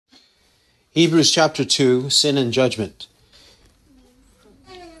Hebrews chapter 2, Sin and Judgment.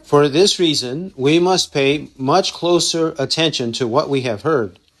 For this reason, we must pay much closer attention to what we have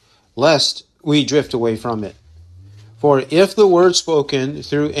heard, lest we drift away from it. For if the word spoken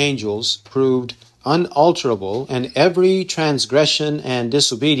through angels proved unalterable, and every transgression and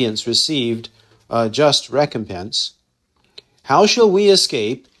disobedience received a just recompense, how shall we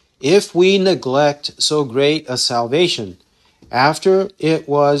escape if we neglect so great a salvation? After it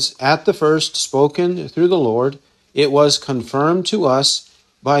was at the first spoken through the Lord, it was confirmed to us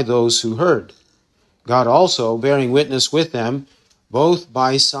by those who heard. God also bearing witness with them, both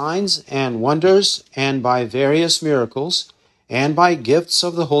by signs and wonders, and by various miracles, and by gifts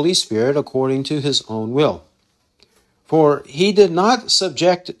of the Holy Spirit according to his own will. For he did not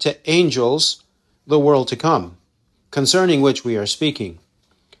subject to angels the world to come, concerning which we are speaking.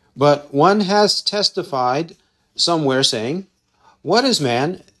 But one has testified somewhere, saying, What is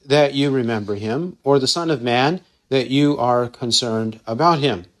man that you remember him, or the Son of Man that you are concerned about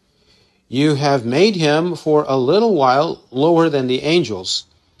him? You have made him for a little while lower than the angels.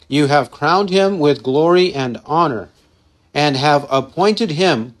 You have crowned him with glory and honor, and have appointed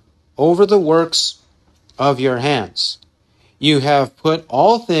him over the works of your hands. You have put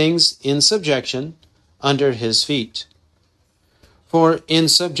all things in subjection under his feet. For in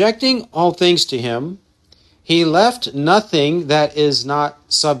subjecting all things to him, he left nothing that is not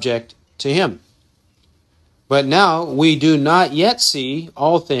subject to him. But now we do not yet see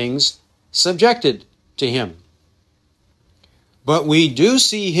all things subjected to him. But we do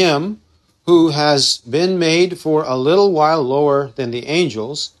see him who has been made for a little while lower than the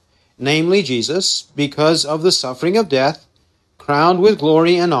angels, namely Jesus, because of the suffering of death, crowned with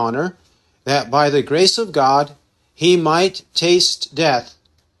glory and honor, that by the grace of God he might taste death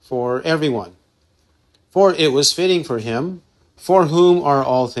for everyone. For it was fitting for him, for whom are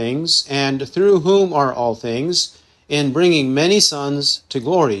all things, and through whom are all things, in bringing many sons to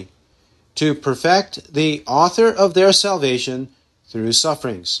glory, to perfect the author of their salvation through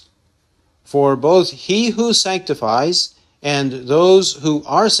sufferings. For both he who sanctifies and those who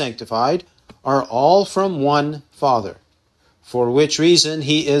are sanctified are all from one Father, for which reason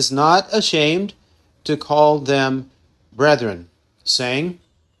he is not ashamed to call them brethren, saying,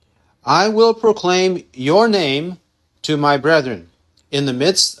 I will proclaim your name to my brethren. In the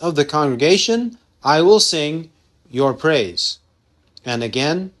midst of the congregation, I will sing your praise. And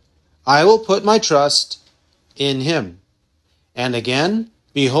again, I will put my trust in him. And again,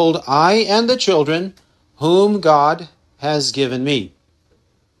 behold, I and the children whom God has given me.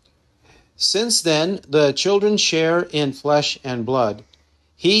 Since then the children share in flesh and blood,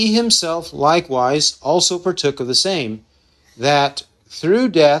 he himself likewise also partook of the same, that through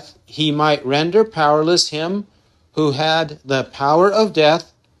death he might render powerless him who had the power of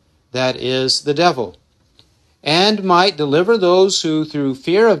death, that is, the devil, and might deliver those who through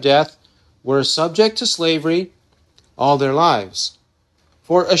fear of death were subject to slavery all their lives.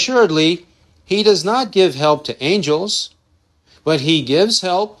 For assuredly he does not give help to angels, but he gives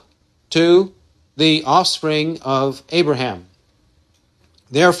help to the offspring of Abraham.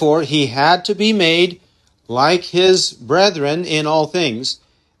 Therefore he had to be made like his brethren in all things,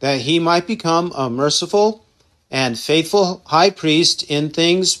 that he might become a merciful and faithful high priest in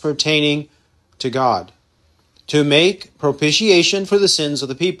things pertaining to God, to make propitiation for the sins of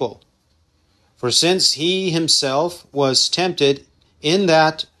the people. For since he himself was tempted in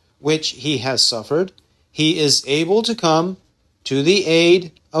that which he has suffered, he is able to come to the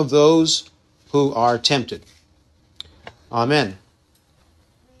aid of those who are tempted. Amen.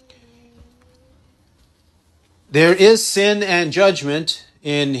 There is sin and judgment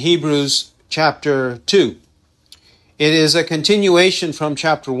in Hebrews chapter 2. It is a continuation from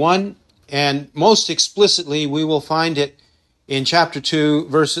chapter 1, and most explicitly we will find it in chapter 2,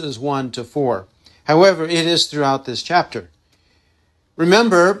 verses 1 to 4. However, it is throughout this chapter.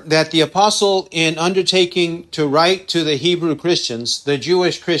 Remember that the apostle, in undertaking to write to the Hebrew Christians, the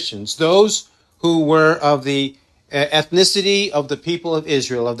Jewish Christians, those who were of the ethnicity of the people of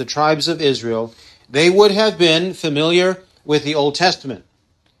Israel, of the tribes of Israel, they would have been familiar with the Old Testament.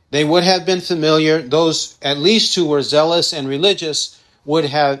 They would have been familiar, those at least who were zealous and religious would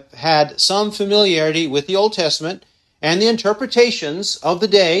have had some familiarity with the Old Testament and the interpretations of the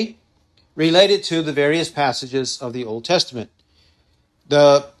day related to the various passages of the Old Testament.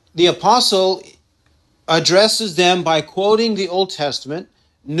 The apostle addresses them by quoting the Old Testament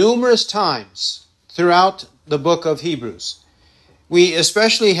numerous times throughout the book of Hebrews. We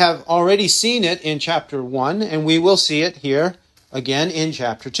especially have already seen it in chapter 1, and we will see it here again in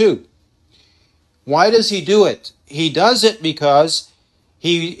chapter 2. Why does he do it? He does it because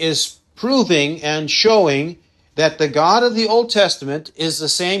he is proving and showing that the God of the Old Testament is the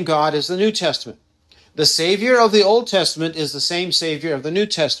same God as the New Testament. The Savior of the Old Testament is the same Savior of the New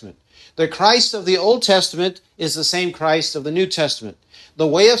Testament. The Christ of the Old Testament is the same Christ of the New Testament. The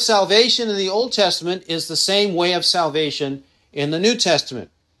way of salvation in the Old Testament is the same way of salvation in the New Testament.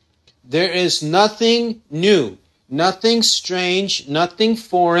 There is nothing new, nothing strange, nothing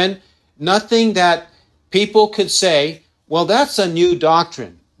foreign, nothing that people could say, well, that's a new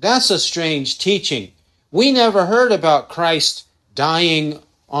doctrine. That's a strange teaching. We never heard about Christ dying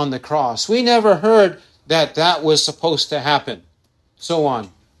on the cross. We never heard that that was supposed to happen. So on.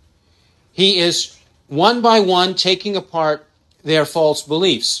 He is one by one taking apart their false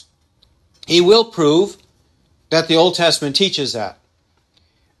beliefs. He will prove that the Old Testament teaches that.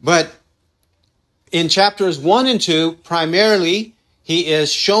 But in chapters 1 and 2, primarily, he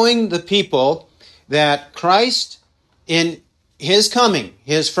is showing the people that Christ, in his coming,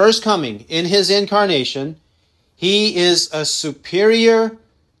 his first coming, in his incarnation, he is a superior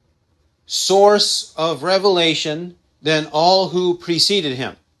source of revelation than all who preceded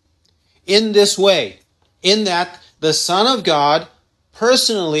him. In this way, in that the Son of God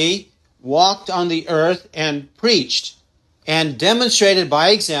personally walked on the earth and preached and demonstrated by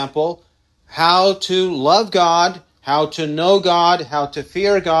example how to love God, how to know God, how to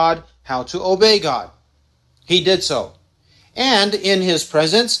fear God, how to obey God. He did so. And in his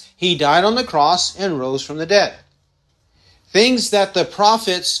presence, he died on the cross and rose from the dead. Things that the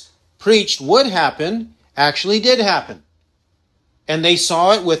prophets preached would happen actually did happen. And they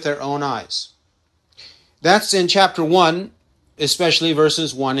saw it with their own eyes. That's in chapter 1, especially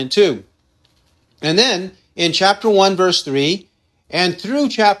verses 1 and 2. And then in chapter 1, verse 3, and through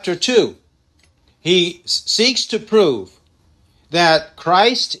chapter 2, he seeks to prove that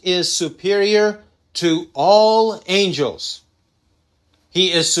Christ is superior to all angels.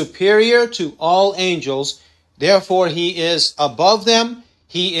 He is superior to all angels. Therefore, he is above them.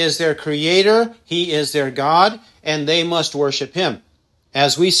 He is their creator. He is their God, and they must worship him.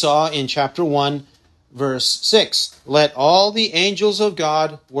 As we saw in chapter 1, verse 6, let all the angels of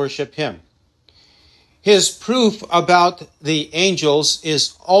God worship him. His proof about the angels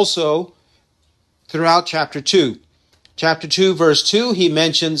is also throughout chapter 2. Chapter 2, verse 2, he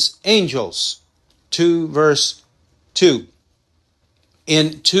mentions angels. 2, verse 2.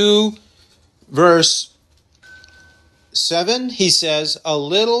 In 2, verse 7, he says, a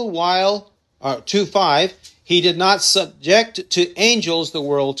little while, 2:5, he did not subject to angels the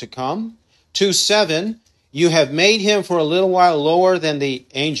world to come. 2:7, you have made him for a little while lower than the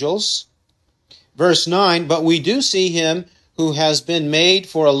angels. Verse 9, but we do see him who has been made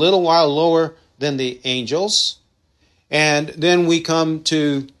for a little while lower than the angels. And then we come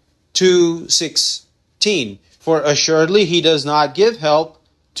to 2:16, for assuredly he does not give help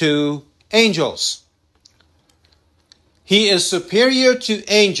to angels. He is superior to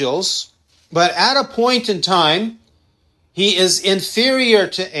angels, but at a point in time, he is inferior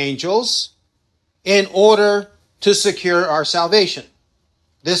to angels in order to secure our salvation.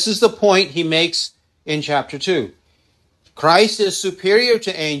 This is the point he makes in chapter 2. Christ is superior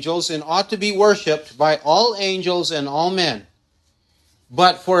to angels and ought to be worshipped by all angels and all men.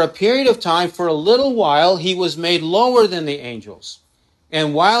 But for a period of time, for a little while, he was made lower than the angels.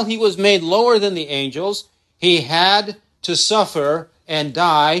 And while he was made lower than the angels, he had to suffer and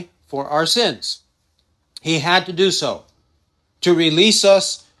die for our sins. He had to do so to release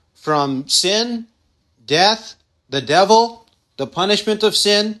us from sin, death, the devil, the punishment of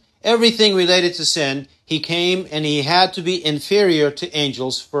sin, everything related to sin. He came and he had to be inferior to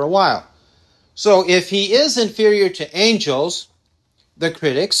angels for a while. So if he is inferior to angels, the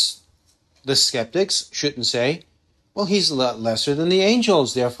critics, the skeptics shouldn't say, well, he's lesser than the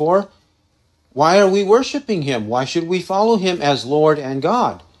angels. Therefore, why are we worshiping him? Why should we follow him as Lord and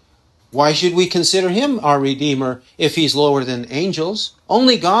God? Why should we consider him our Redeemer if he's lower than angels?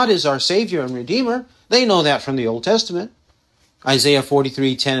 Only God is our Savior and Redeemer. They know that from the Old Testament. Isaiah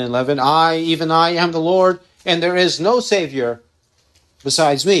 43:10 and 11, I, even I, am the Lord, and there is no Savior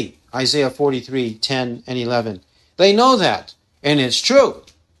besides me. Isaiah 43:10 and 11. They know that, and it's true.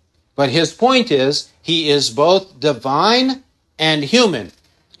 But his point is, he is both divine and human.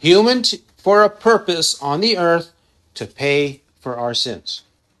 Human for a purpose on the earth to pay for our sins.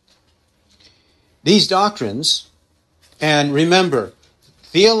 These doctrines, and remember,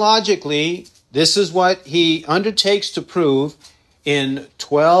 theologically, this is what he undertakes to prove in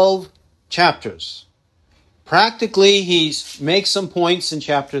 12 chapters. Practically, he makes some points in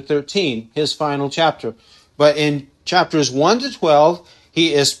chapter 13, his final chapter. But in chapters 1 to 12,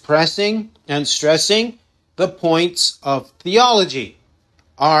 he is pressing and stressing the points of theology.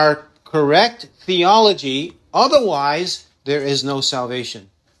 Our correct theology, otherwise there is no salvation.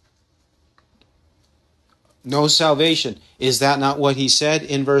 No salvation. Is that not what he said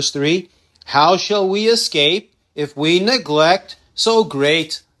in verse 3? How shall we escape if we neglect so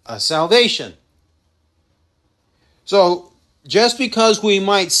great a salvation? So, just because we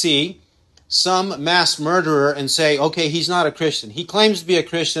might see some mass murderer and say, okay, he's not a Christian. He claims to be a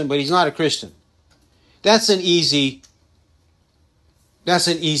Christian, but he's not a Christian. That's an easy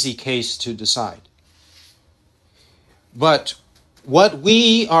case to decide. But what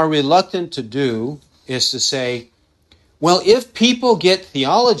we are reluctant to do is to say, well, if people get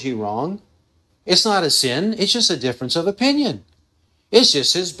theology wrong, it's not a sin, it's just a difference of opinion. It's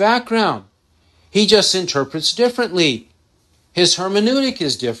just his background. He just interprets differently. His hermeneutic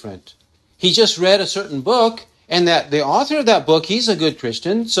is different. He just read a certain book, and that the author of that book, he's a good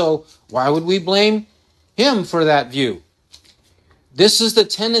Christian, so why would we blame him for that view? This is the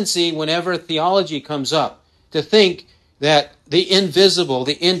tendency whenever theology comes up, to think that the invisible,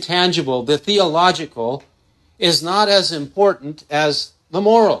 the intangible, the theological is not as important as the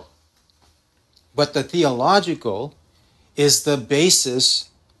moral. But the theological is the basis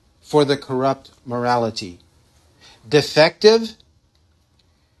for the corrupt morality. Defective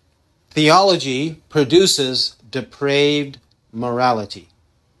theology produces depraved morality.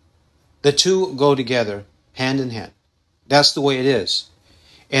 The two go together, hand in hand. That's the way it is.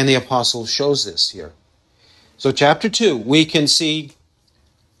 And the apostle shows this here. So chapter 2, we can see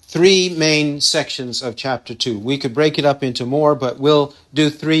three main sections of chapter 2. We could break it up into more, but we'll do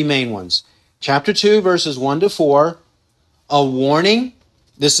three main ones. Chapter 2, verses 1 to 4, a warning.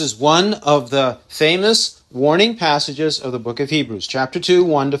 This is one of the famous warning passages of the book of Hebrews. Chapter 2,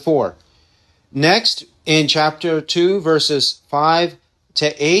 1 to 4. Next, in chapter 2, verses 5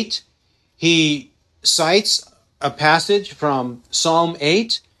 to 8, he cites a passage from Psalm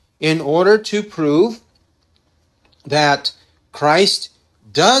 8 in order to prove that Christ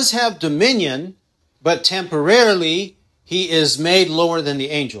does have dominion, but temporarily he is made lower than the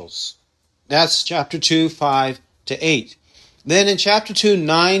angels. That's chapter 2, 5 to 8. Then in chapter 2,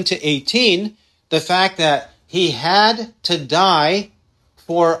 9 to 18, the fact that he had to die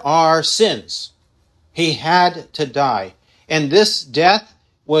for our sins. He had to die. And this death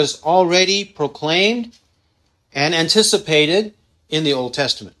was already proclaimed and anticipated in the Old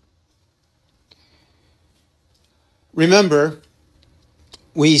Testament. Remember,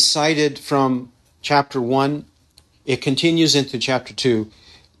 we cited from chapter 1, it continues into chapter 2.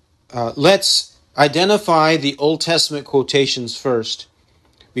 Let's identify the Old Testament quotations first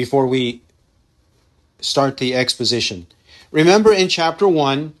before we start the exposition. Remember in chapter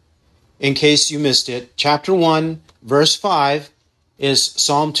 1, in case you missed it, chapter 1, verse 5 is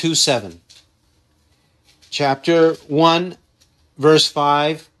Psalm 2:7. Chapter 1, verse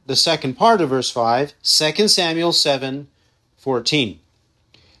 5, the second part of verse 5, 2 Samuel 7:14.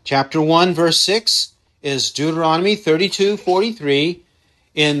 Chapter 1, verse 6 is Deuteronomy 32:43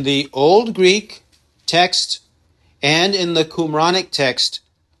 in the Old Greek text and in the Qumranic text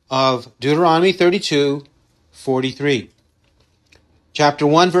of Deuteronomy 32:43. Chapter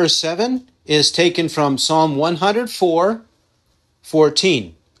 1, verse 7 is taken from Psalm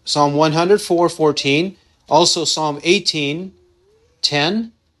 104:14. Psalm 104:14, also Psalm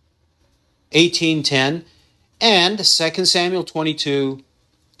 18:10, and 2 Samuel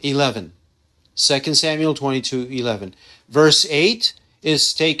 22:11. 2 Samuel 22:11. Verse 8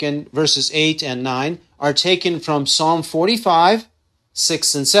 is taken, verses 8 and 9 are taken from Psalm 45,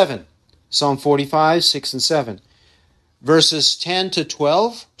 6 and 7. Psalm 45, 6 and 7. Verses 10 to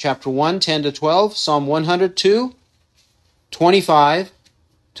 12, chapter 1, 10 to 12, Psalm 102, 25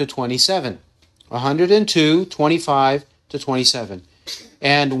 to 27. 102, 25 to 27.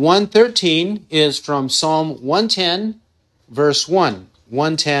 And 113 is from Psalm 110, verse 1.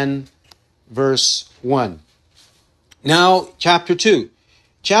 110, verse 1. Now, chapter 2.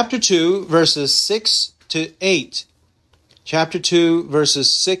 Chapter 2, verses 6 to 8. Chapter 2, verses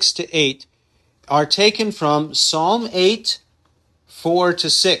 6 to 8 are taken from Psalm 8, 4 to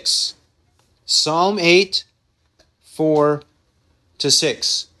 6. Psalm 8, 4 to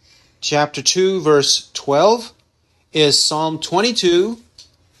 6. Chapter 2, verse 12 is Psalm 22,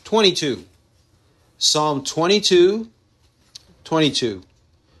 22. Psalm 22, 22.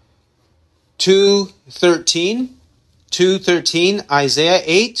 2:13, 2:13, Isaiah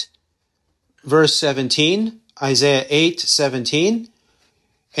 8, verse 17, Isaiah 8, 17,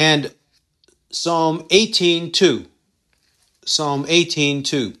 and Psalm 18:2, Psalm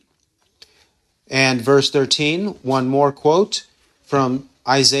 18:2. And verse 13, one more quote from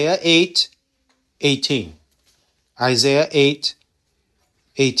Isaiah 8, 18. Isaiah 8,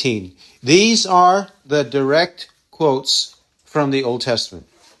 18. These are the direct quotes from the Old Testament.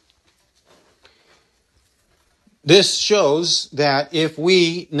 This shows that if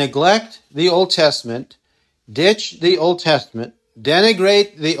we neglect the Old Testament, ditch the Old Testament,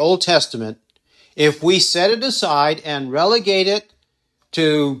 denigrate the Old Testament, if we set it aside and relegate it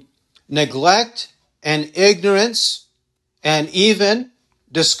to neglect and ignorance and even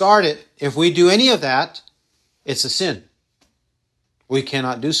discard it, if we do any of that, it's a sin. We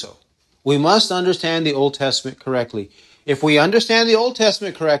cannot do so. We must understand the Old Testament correctly. If we understand the Old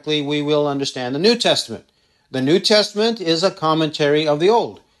Testament correctly, we will understand the New Testament. The New Testament is a commentary of the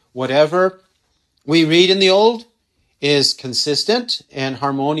Old. Whatever we read in the Old is consistent and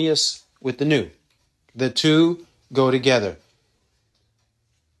harmonious with the New. The two go together.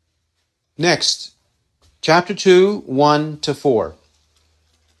 Next, chapter 2, 1 to 4.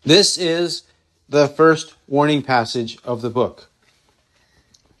 This is the first warning passage of the book.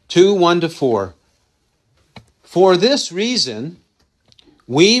 2, 1 to 4. For this reason,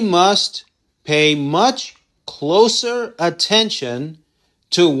 we must pay much closer attention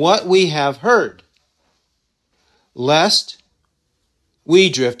to what we have heard, lest we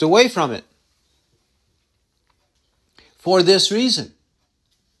drift away from it. For this reason.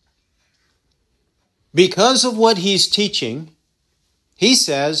 Because of what he's teaching, he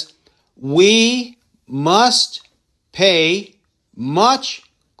says, we must pay much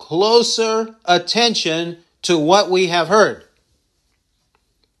closer attention to what we have heard.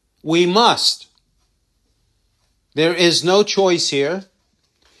 We must. There is no choice here.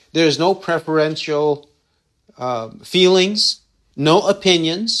 There is no preferential feelings, no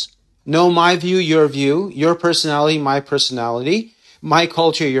opinions, no my view, your personality, my personality, my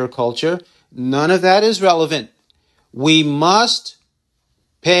culture, your culture. None of that is relevant. We must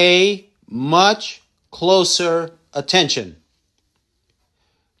pay much closer attention.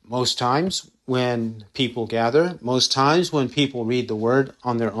 Most times when people gather, most times when people read the Word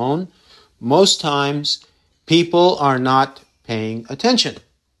on their own, most times people are not paying attention.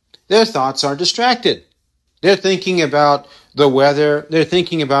 Their thoughts are distracted. They're thinking about the weather. They're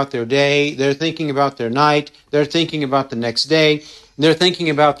thinking about their day. They're thinking about their night. They're thinking about the next day. They're thinking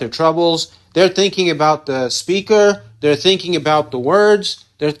about their troubles. They're thinking about the speaker. They're thinking about the words.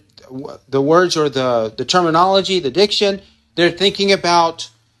 The words or the terminology, the diction. They're thinking about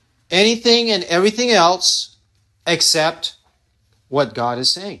anything and everything else except what God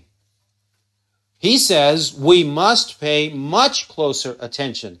is saying. He says we must pay much closer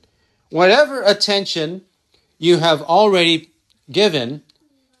attention. Whatever attention you have already given,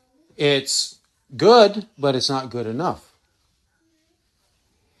 it's good, but it's not good enough.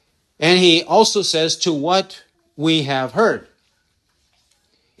 And he also says to what we have heard.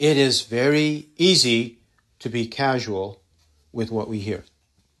 It is very easy to be casual with what we hear.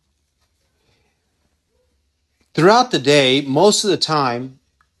 Throughout the day, most of the time,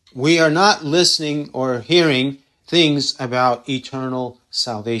 we are not listening or hearing things about eternal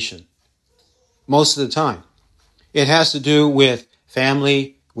salvation. Most of the time. It has to do with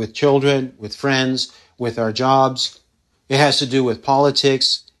family, with children, with friends, with our jobs. It has to do with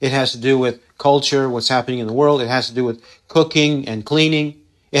politics. It has to do with culture, what's happening in the world. It has to do with cooking and cleaning.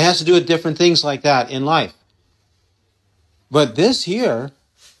 It has to do with different things like that in life. But this here,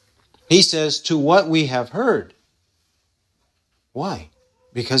 he says, to what we have heard. Why?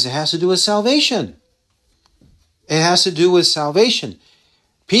 Because it has to do with salvation. It has to do with salvation.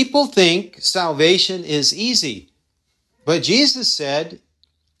 People think salvation is easy. But Jesus said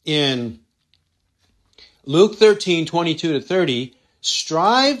in Luke 13, 22 to 30,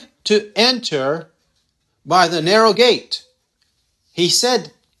 strive to enter by the narrow gate. He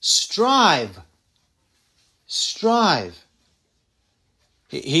said, strive. Strive.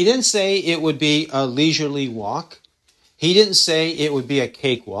 He didn't say it would be a leisurely walk. He didn't say it would be a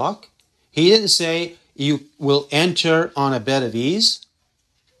cakewalk. He didn't say you will enter on a bed of ease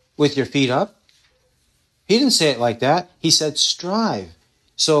with your feet up. He didn't say it like that. He said strive.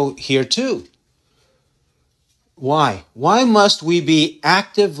 So here too. Why? Why must we be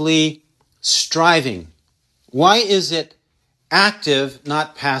actively striving? Why is it active,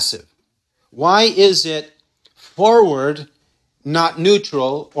 not passive? Why is it forward, not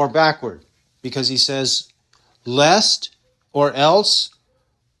neutral or backward? Because he says, lest or else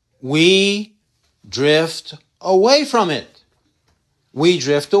we drift away from it. We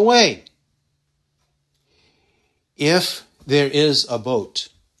drift away. If there is a boat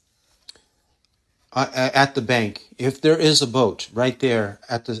at the bank, if there is a boat right there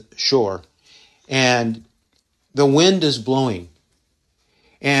at the shore, and the wind is blowing,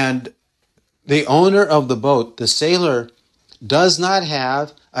 and the owner of the boat, the sailor, does not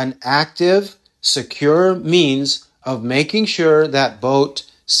have an active, secure means of making sure that boat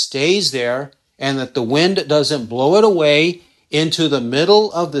stays there and that the wind doesn't blow it away into the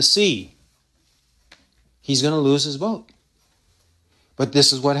middle of the sea, he's going to lose his boat. But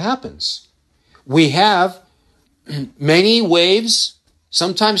this is what happens. We have many waves,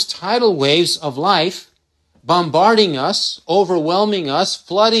 sometimes tidal waves of life, bombarding us, overwhelming us,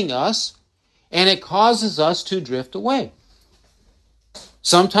 flooding us, and it causes us to drift away.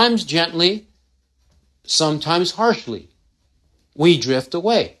 Sometimes gently, sometimes harshly. We drift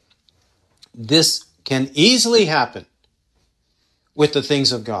away. This can easily happen with the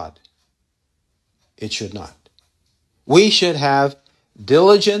things of God. It should not. We should have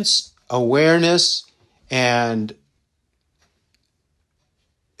diligence, awareness, and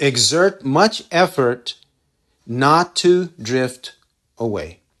exert much effort not to drift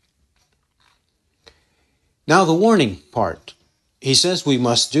away. Now the warning part. He says we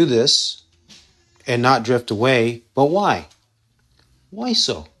must do this and not drift away, but why? Why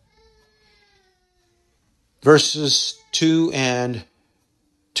so? Verses 2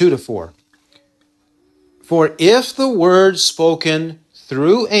 to 4. For if the word spoken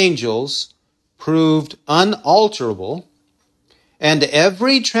through angels proved unalterable, and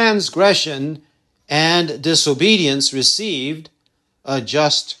every transgression and disobedience received a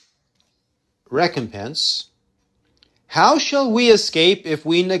just recompense, how shall we escape if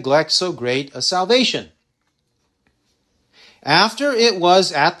we neglect so great a salvation? After it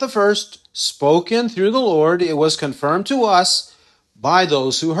was at the first spoken through the Lord, it was confirmed to us by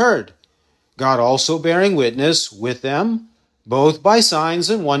those who heard, God also bearing witness with them, both by signs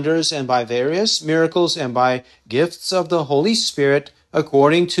and wonders, and by various miracles, and by gifts of the Holy Spirit,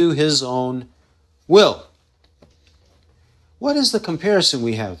 according to his own will. What is the comparison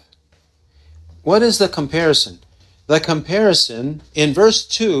we have? What is the comparison? The comparison in verse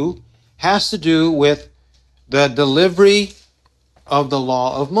 2 has to do with the delivery of the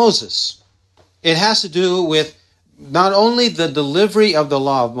law of Moses. It has to do with not only the delivery of the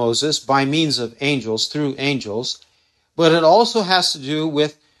law of Moses by means of angels, through angels, but it also has to do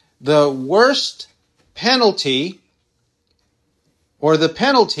with the worst penalty or the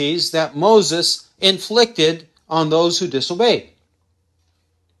penalties that Moses inflicted on those who disobeyed.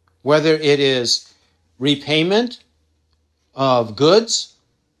 Whether it is repayment of goods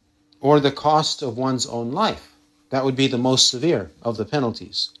or the cost of one's own life. That would be the most severe of the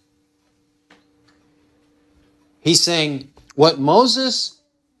penalties. He's saying what Moses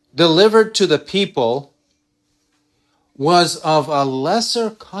delivered to the people was of a lesser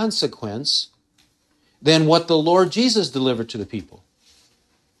consequence than what the Lord Jesus delivered to the people.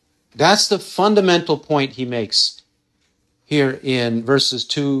 That's the fundamental point he makes here in verses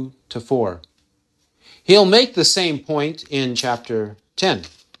 2 to 4. He'll make the same point in chapter 10.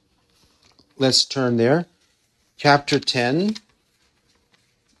 Let's turn there. Chapter 10,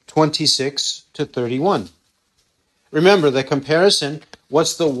 26 to 31. Remember the comparison.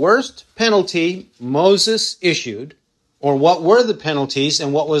 What's the worst penalty Moses issued? Or what were the penalties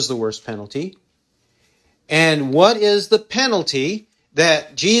and what was the worst penalty? And what is the penalty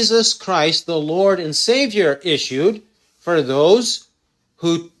that Jesus Christ, the Lord and Savior, issued for those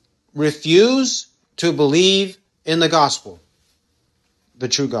who refuse to believe in the gospel, the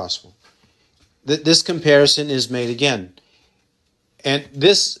true gospel? This comparison is made again. And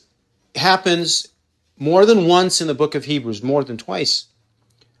this happens more than once in the book of Hebrews, more than twice.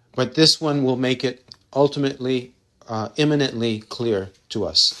 But this one will make it ultimately, imminently clear to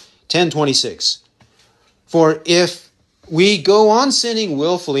us. 10:26. For if we go on sinning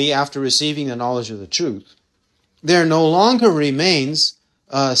willfully after receiving the knowledge of the truth, there no longer remains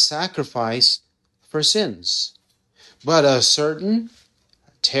a sacrifice for sins, but a certain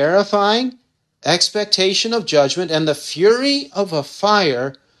terrifying expectation of judgment and the fury of a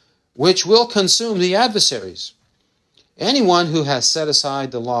fire which will consume the adversaries. Anyone who has set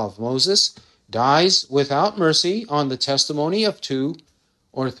aside the law of Moses dies without mercy on the testimony of 2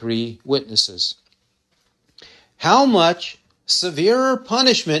 or 3 witnesses. How much severer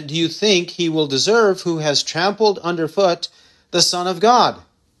punishment do you think he will deserve who has trampled underfoot the Son of God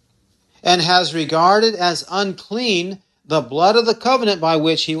and has regarded as unclean the blood of the covenant by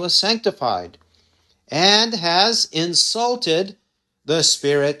which he was sanctified, and has insulted the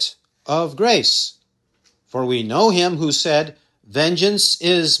Spirit of grace? For we know him who said, vengeance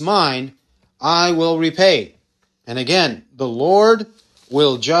is mine, I will repay. And again, the Lord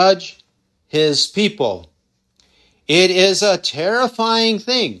will judge his people. It is a terrifying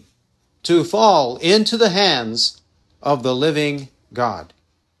thing to fall into the hands of the living God.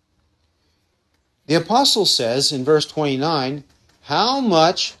 The apostle says in verse 29, how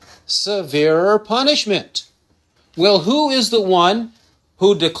much severer punishment? Well, who is the one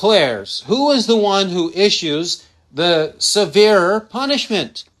who declares? Who is the one who issues the severer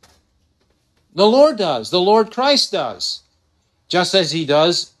punishment? The Lord does. The Lord Christ does. Just as he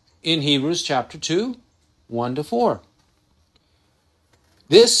does in Hebrews chapter 2, 1-4.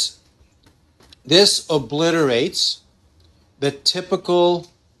 This obliterates the typical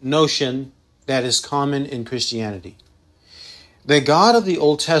notion that is common in Christianity. The God of the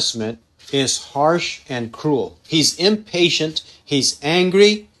Old Testament is harsh and cruel. He's impatient, he's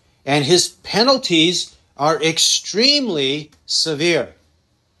angry, and his penalties are extremely severe.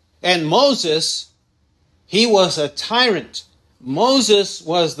 And Moses, he was a tyrant. Moses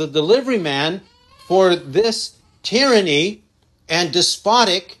was the delivery man for this tyranny and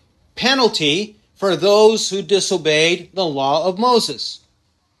despotic penalty for those who disobeyed the law of Moses.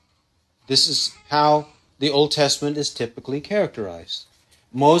 This is how the Old Testament is typically characterized.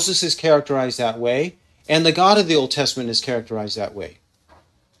 Moses is characterized that way, and the God of the Old Testament is characterized that way.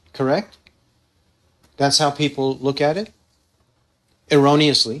 Correct? That's how people look at it?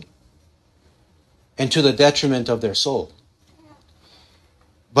 Erroneously, and to the detriment of their soul.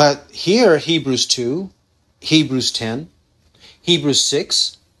 But here, Hebrews 2, Hebrews 10, Hebrews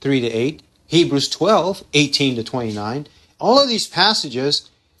 6, 3-8, Hebrews 12, 18-29, all of these passages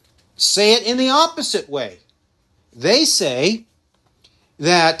say it in the opposite way. They say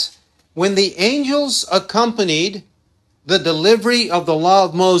that when the angels accompanied the delivery of the law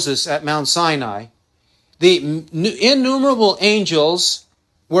of Moses at Mount Sinai, the innumerable angels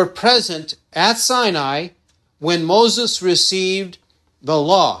were present at Sinai when Moses received the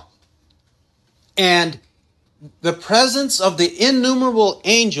law. And the presence of the innumerable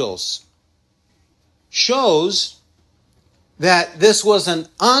angels shows that this was an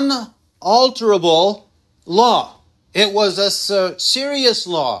unalterable law. It was a serious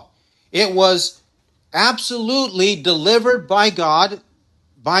law. It was absolutely delivered by God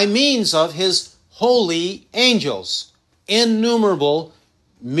by means of his holy angels. Innumerable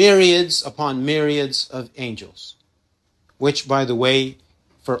myriads upon myriads of angels. Which, by the way,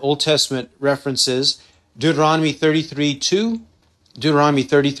 for Old Testament references, Deuteronomy 33:2, Deuteronomy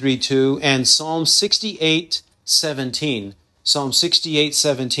 33:2, and Psalm 68:17. Psalm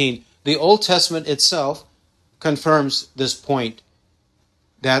 68:17. The Old Testament itself confirms this point,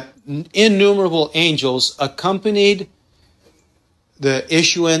 that innumerable angels accompanied the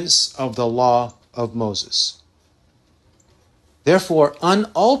issuance of the law of Moses. Therefore,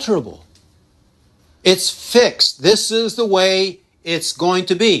 unalterable. It's fixed. This is the way it's going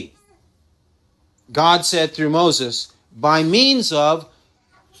to be. God said through Moses, by means of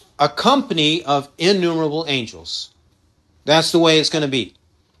a company of innumerable angels. That's the way it's going to be.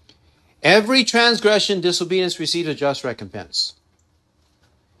 Every transgression, disobedience received a just recompense.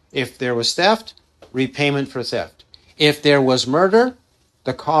 If there was theft, repayment for theft. If there was murder,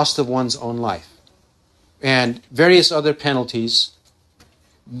 the cost of one's own life. And various other penalties.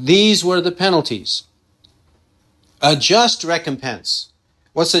 These were the penalties. A just recompense.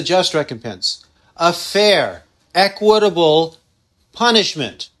 What's a just recompense? A fair, equitable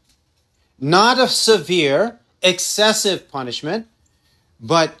punishment. Not a severe, excessive punishment,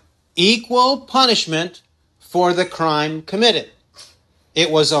 but equal punishment for the crime committed. It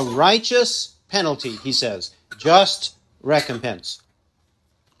was a righteous penalty, he says. Just recompense.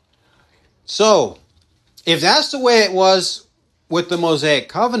 So, if that's the way it was with the Mosaic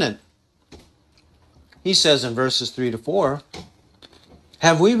covenant, he says in verses 3-4,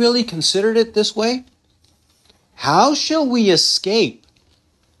 have we really considered it this way? How shall we escape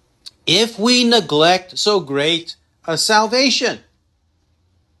if we neglect so great a salvation?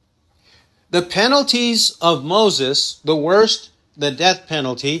 The penalties of Moses, the worst, the death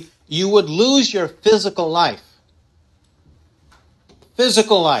penalty, you would lose your physical life.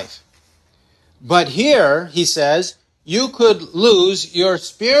 Physical life. But here, he says, you could lose your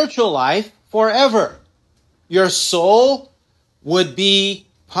spiritual life forever. Your soul would be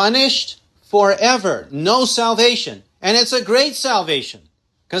punished forever. No salvation. And it's a great salvation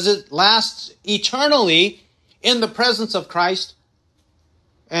because it lasts eternally in the presence of Christ.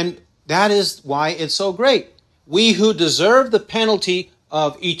 And that is why it's so great. We who deserve the penalty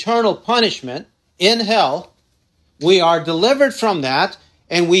of eternal punishment in hell, we are delivered from that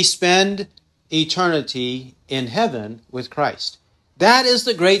and we spend eternity in heaven with Christ. That is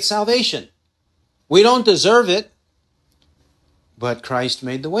the great salvation. We don't deserve it, but Christ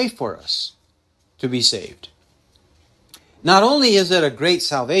made the way for us to be saved. Not only is it a great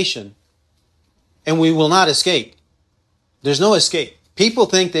salvation, and we will not escape. There's no escape. People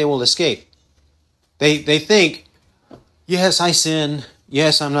think they will escape. They think, yes, I sin.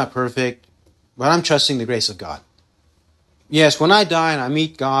 Yes, I'm not perfect, but I'm trusting the grace of God. Yes, when I die and I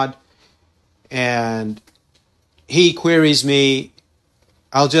meet God and He queries me,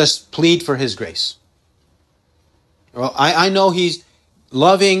 I'll just plead for His grace. Well, I know He's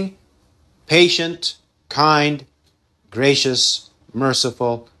loving, patient, kind, gracious,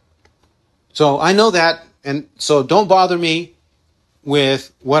 merciful. So I know that, and so don't bother me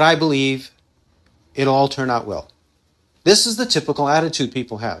with what I believe. It'll all turn out well. This is the typical attitude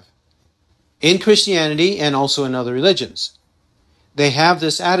people have in Christianity and also in other religions. They have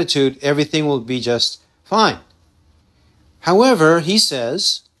this attitude, everything will be just fine. However, he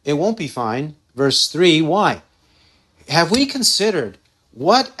says, it won't be fine. Verse 3, why? Have we considered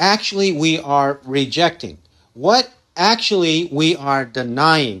what actually we are rejecting? What actually we are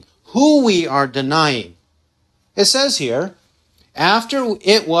denying? Who we are denying? It says here, after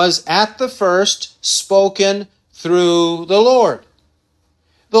it was at the first spoken through the Lord.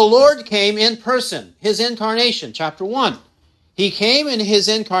 The Lord came in person, His incarnation, chapter 1. He came in His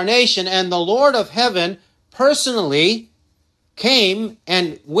incarnation, and the Lord of heaven personally came,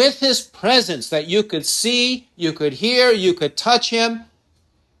 and with His presence that you could see, you could hear, you could touch Him,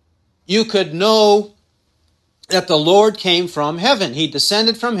 you could know that the Lord came from heaven. He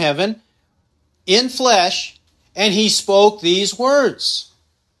descended from heaven in flesh, and He spoke these words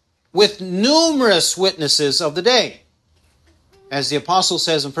with numerous witnesses of the day. As the apostle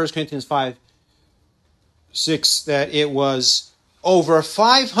says in 1 Corinthians 5:6, that it was over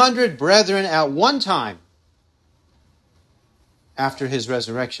 500 brethren at one time after His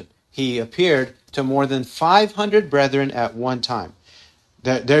resurrection. He appeared to more than 500 brethren at one time.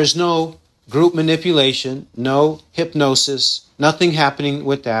 There's no group manipulation, no hypnosis, nothing happening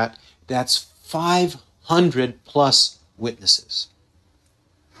with that. That's 500 plus witnesses.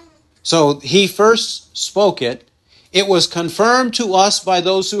 So He first spoke it. It was confirmed to us by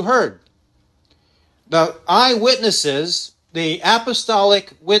those who heard. The eyewitnesses, the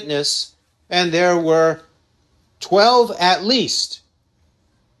apostolic witness, and there were 12 at least,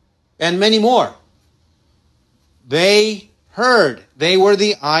 and many more. They heard. They were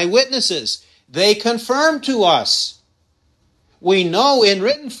the eyewitnesses. They confirmed to us. We know in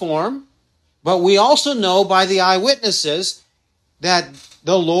written form, but we also know by the eyewitnesses that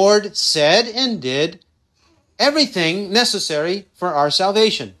the Lord said and did everything necessary for our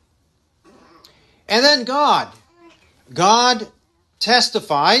salvation. And then God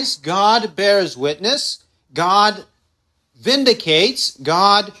testifies, God bears witness, God vindicates,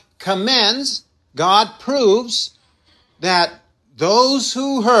 God commends, God proves that those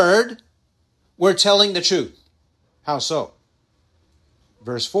who heard were telling the truth. How so?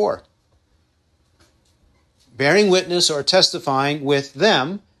 Verse 4. Bearing witness or testifying with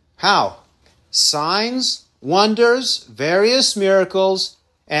them, how? Signs, wonders, various miracles,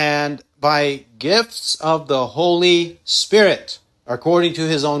 and by gifts of the Holy Spirit, according to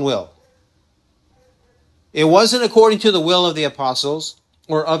His own will. It wasn't according to the will of the apostles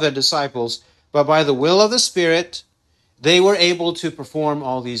or other disciples, but by the will of the Spirit, they were able to perform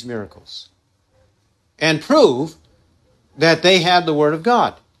all these miracles and prove that they had the Word of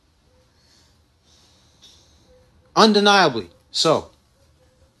God. Undeniably so.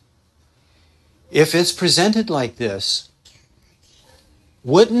 If it's presented like this,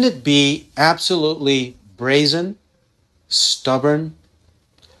 wouldn't it be absolutely brazen, stubborn,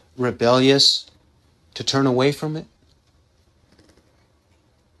 rebellious to turn away from it?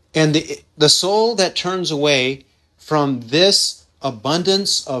 And the soul that turns away from this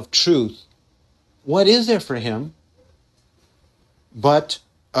abundance of truth, what is there for him but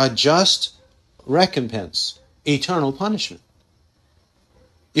a just recompense, eternal punishment?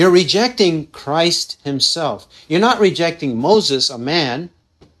 You're rejecting Christ Himself. You're not rejecting Moses, a man.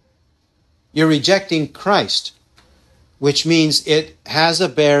 You're rejecting Christ, which means it has a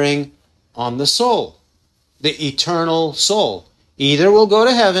bearing on the soul, the eternal soul. Either will go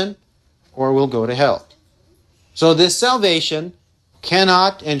to heaven or will go to hell. So this salvation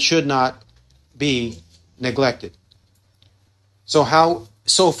cannot and should not be neglected. So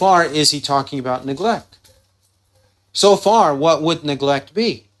far is he talking about neglect? So far, what would neglect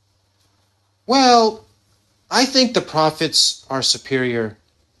be? Well, I think the prophets are superior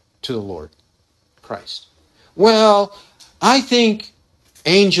to the Lord Christ. Well, I think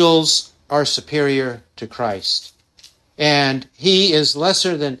angels are superior to Christ. And He is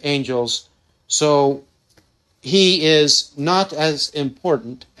lesser than angels, so He is not as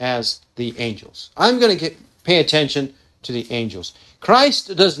important as the angels. I'm going to pay attention to the angels.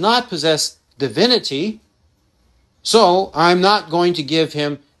 Christ does not possess divinity, so I'm not going to give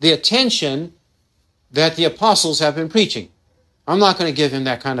Him the attention that the apostles have been preaching. I'm not going to give him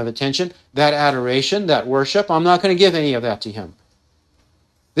that kind of attention, that adoration, that worship. I'm not going to give any of that to him.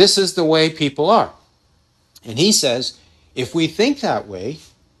 This is the way people are. And he says, if we think that way,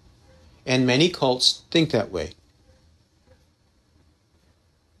 and many cults think that way.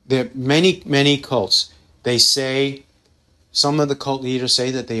 There are many cults. They say, some of the cult leaders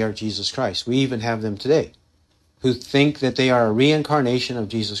say that they are Jesus Christ. We even have them today, who think that they are a reincarnation of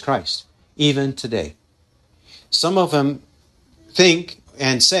Jesus Christ, even today. Some of them think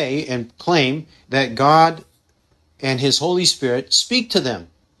and say and claim that God and His Holy Spirit speak to them.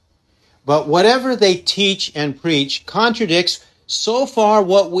 But whatever they teach and preach contradicts so far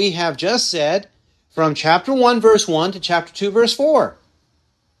what we have just said from chapter 1, verse 1 to chapter 2, verse 4.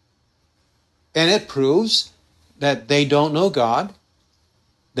 And it proves that they don't know God.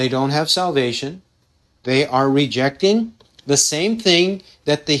 They don't have salvation. They are rejecting the same thing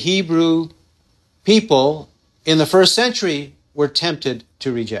that the Hebrew people in the first century were tempted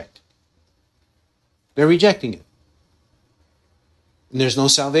to reject. They're rejecting it. And there's no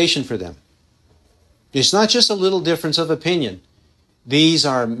salvation for them. It's not just a little difference of opinion. These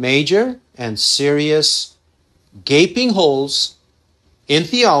are major and serious gaping holes in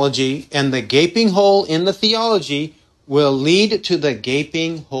theology, and the gaping hole in the theology will lead to the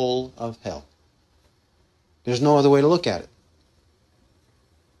gaping hole of hell. There's no other way to look at it.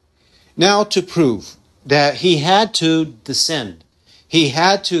 Now, to prove that he had to descend, he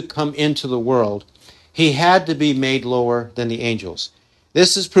had to come into the world, he had to be made lower than the angels.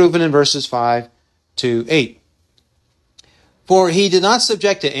 This is proven in verses 5 to 8. For he did not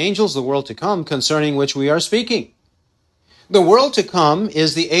subject to angels the world to come, concerning which we are speaking. The world to come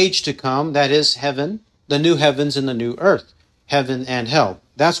is the age to come, that is heaven, the new heavens and the new earth, heaven and hell.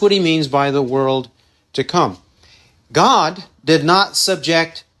 That's what he means by the world to come. God did not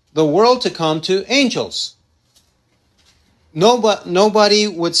subject the world to come to angels. Nobody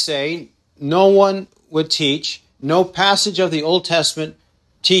would say, no one would teach, no passage of the Old Testament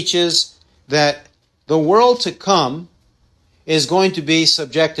teaches that the world to come is going to be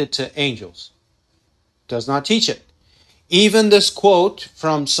subjected to angels. Does not teach it. Even this quote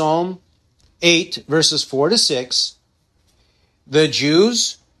from Psalm 8, verses 4 to 6, the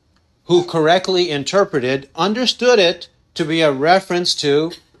Jews who correctly interpreted understood it to be a reference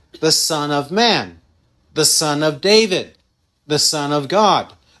to the Son of Man, the Son of David, the Son of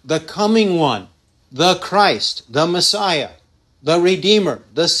God, the coming one, the Christ, the Messiah, the Redeemer,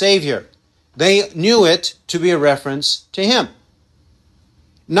 the Savior. They knew it to be a reference to him,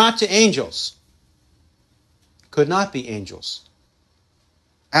 not to angels. Could not be angels.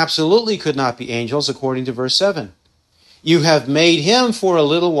 Absolutely could not be angels, according to verse 7. You have made him for a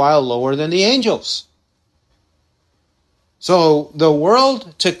little while lower than the angels. So the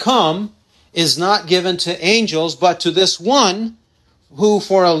world to come is not given to angels, but to this one who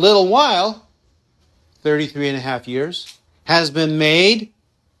for a little while, 33 and a half years, has been made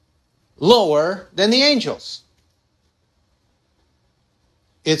lower than the angels.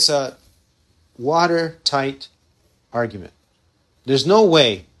 It's a watertight argument. There's no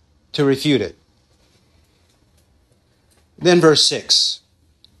way to refute it. Then verse 6.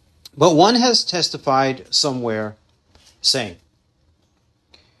 But one has testified somewhere, saying.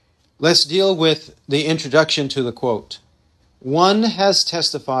 Let's deal with the introduction to the quote. One has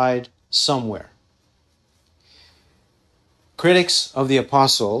testified somewhere. Critics of the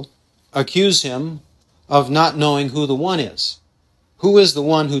apostle accuse him of not knowing who the one is. Who is the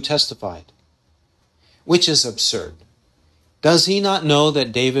one who testified? Which is absurd. Does he not know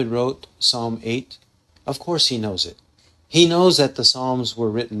that David wrote Psalm 8? Of course he knows it. He knows that the Psalms were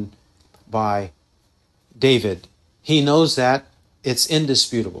written by David. He knows that. It's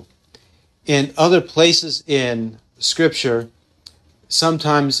indisputable. In other places in Scripture,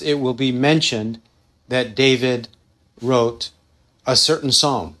 sometimes it will be mentioned that David wrote a certain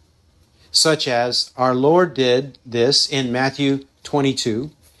psalm, such as our Lord did this in Matthew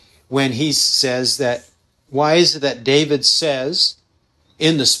 22, when he says that, why is it that David says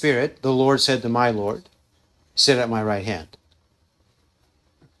in the Spirit, the Lord said to my Lord, sit at my right hand?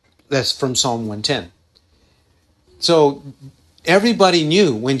 That's from Psalm 110. So everybody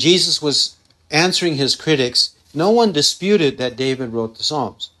knew when Jesus was answering his critics, no one disputed that David wrote the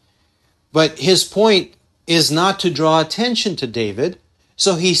Psalms. But his point is not to draw attention to David,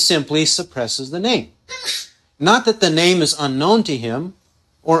 so he simply suppresses the name. Not that the name is unknown to him,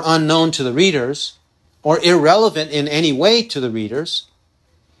 or unknown to the readers, or irrelevant in any way to the readers,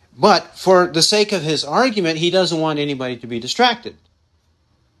 but for the sake of his argument, he doesn't want anybody to be distracted.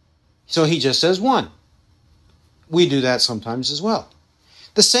 So he just says one. We do that sometimes as well.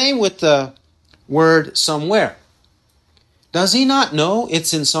 The same with the word somewhere. Does he not know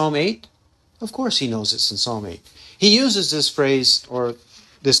it's in Psalm 8? Of course he knows it's in Psalm 8. He uses this phrase or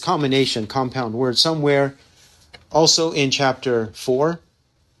this combination, compound word, somewhere also in chapter 4.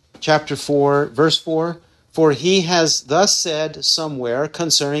 Chapter 4, verse 4, "For he has thus said somewhere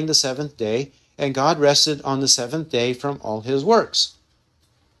concerning the seventh day, and God rested on the seventh day from all his works."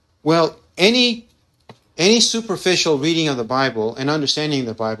 Well, any superficial reading of the Bible and understanding of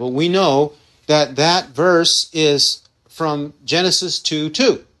the Bible, we know that that verse is from Genesis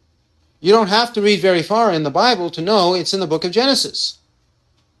 2:2. You don't have to read very far in the Bible to know it's in the book of Genesis.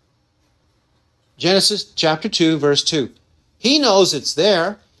 Genesis chapter 2, verse 2. He knows it's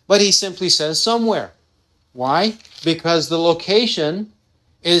there, but he simply says somewhere. Why? Because the location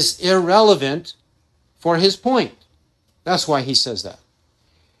is irrelevant for his point. That's why he says that.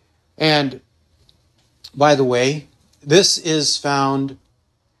 And, by the way, this is found,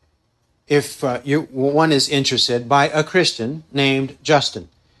 if one is interested, by a Christian named Justin.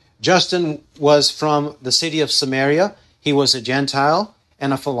 Justin was from the city of Samaria. He was a Gentile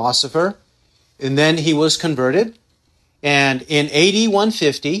and a philosopher. And then he was converted. And in AD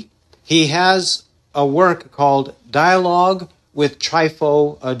 150, he has a work called Dialogue with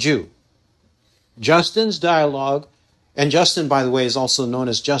Trypho, a Jew. Justin's dialogue, and Justin, by the way, is also known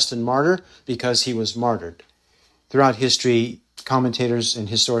as Justin Martyr because he was martyred. Throughout history, commentators and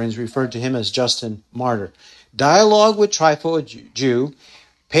historians referred to him as Justin Martyr. Dialogue with Trypho, a Jew,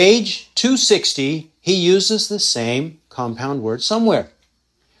 page 260, he uses the same compound word somewhere.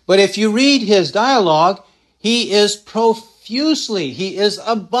 But if you read his dialogue, he is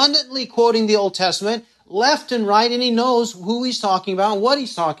abundantly quoting the Old Testament, left and right, and he knows who he's talking about, what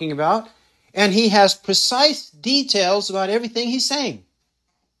he's talking about, and he has precise details about everything he's saying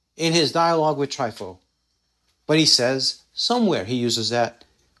in his dialogue with Trypho. But he says somewhere he uses that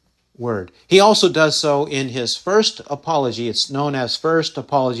word. He also does so in his first apology. It's known as first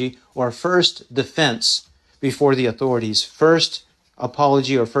apology or first defense before the authorities. First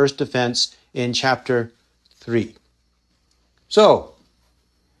apology or first defense in chapter 3. So,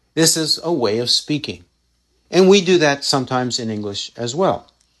 this is a way of speaking. And we do that sometimes in English as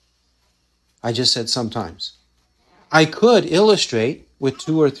well. I just said sometimes. I could illustrate with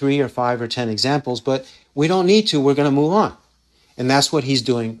 2 or 3 or 5 or 10 examples, but we don't need to. We're going to move on. And that's what he's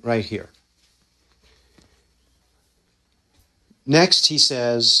doing right here. Next, he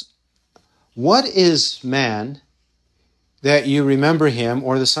says, "What is man that you remember him,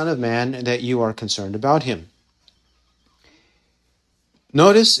 or the Son of Man that you are concerned about him?"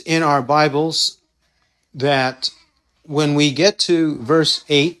 Notice in our Bibles that when we get to verse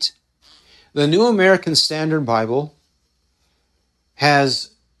 8, the New American Standard Bible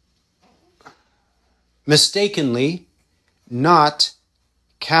has mistakenly not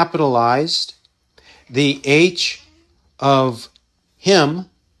capitalized the H of him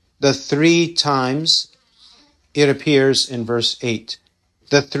the 3 times it appears in verse 8.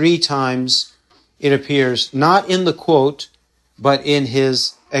 The 3 times it appears not in the quote, but in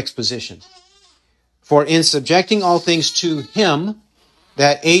his exposition. For in subjecting all things to him,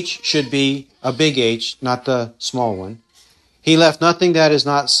 that H should be a big H, not the small one. He left nothing that is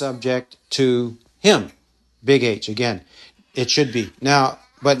not subject to him. Big H, again. It should be.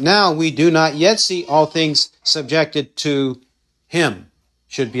 But now we do not yet see all things subjected to him.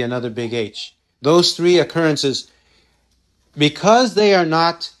 Should be another big H. Those 3 occurrences, because they are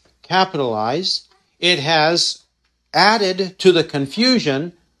not capitalized, it has added to the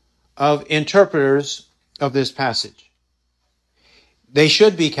confusion of interpreters of this passage. They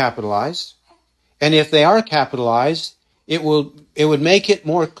should be capitalized, and if they are capitalized, it would make it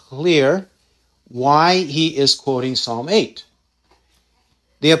more clear why he is quoting Psalm 8.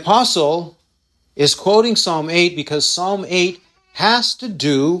 The apostle is quoting Psalm 8 because Psalm 8 has to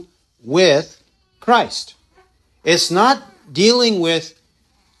do with Christ. It's not dealing with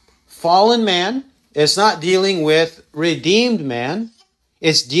fallen man. It's not dealing with redeemed man.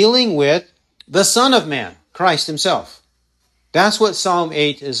 It's dealing with the Son of Man, Christ himself. That's what Psalm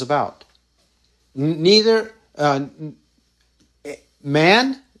 8 is about. Neither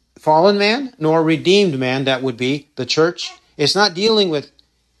man, fallen man, nor redeemed man, that would be the church. It's not dealing with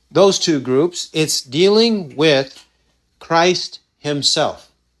those 2 groups. It's dealing with Christ himself.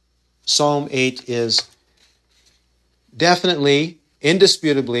 Psalm 8 is definitely,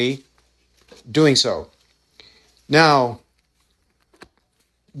 indisputably doing so. Now,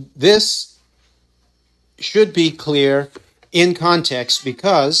 this should be clear in context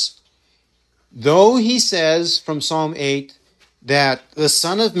because though he says from Psalm 8 that the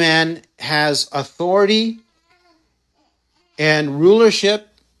Son of Man has authority and rulership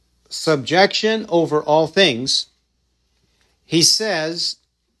subjection over all things, he says,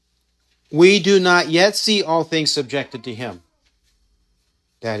 we do not yet see all things subjected to him.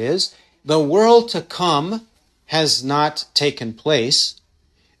 That is, the world to come has not taken place.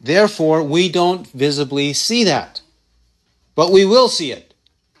 Therefore, we don't visibly see that. But we will see it.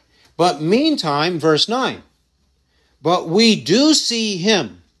 But meantime, verse 9, but we do see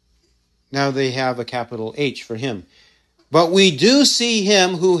him. Now they have a capital H for him. But we do see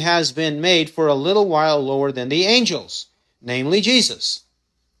him who has been made for a little while lower than the angels, namely Jesus.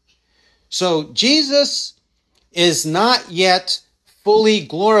 So Jesus is not yet fully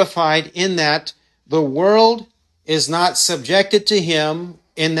glorified in that the world is not subjected to him,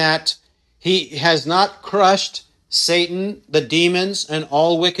 in that he has not crushed Satan, the demons, and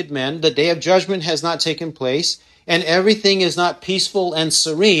all wicked men. The day of judgment has not taken place, and everything is not peaceful and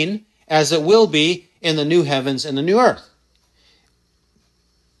serene as it will be in the new heavens and the new earth.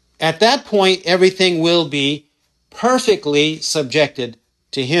 At that point, everything will be perfectly subjected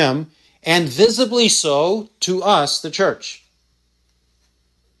to him, and visibly so to us, the church.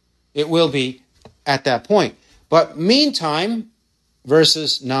 It will be at that point. But meantime,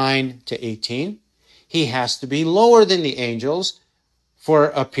 verses 9 to 18, he has to be lower than the angels for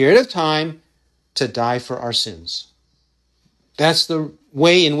a period of time to die for our sins. That's the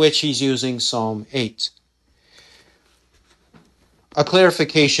way in which he's using Psalm 8. A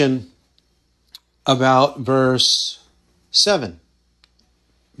clarification about verse 7.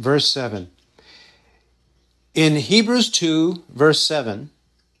 Verse 7. In Hebrews 2, verse 7,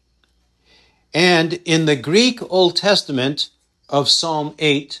 and in the Greek Old Testament of Psalm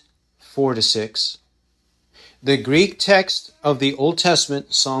 8, 4 to 6, the Greek text of the Old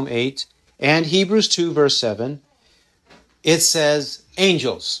Testament, Psalm 8, and Hebrews 2, verse 7, it says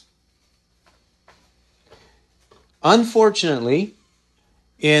angels. Unfortunately,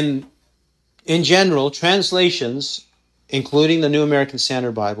 in general, translations, including the New American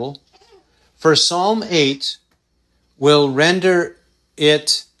Standard Bible, for Psalm 8 will render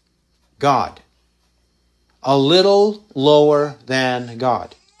it God, a little lower than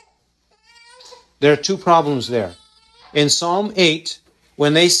God. There are two problems there. In Psalm 8,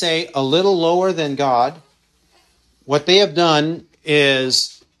 when they say a little lower than God, what they have done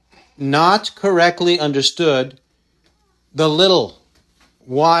is not correctly understood the little.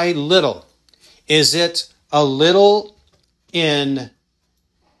 Why little? Is it a little in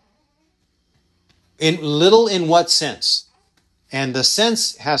little in what sense? And the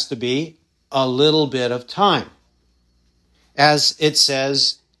sense has to be a little bit of time. As it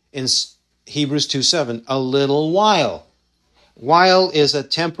says in Hebrews 2:7, a little while. While is a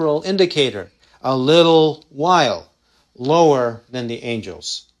temporal indicator. A little while, lower than the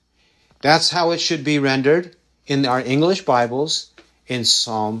angels. That's how it should be rendered in our English Bibles in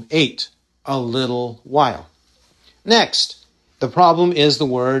Psalm 8, a little while. Next, the problem is the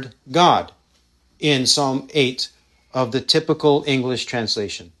word God in Psalm 8 of the typical English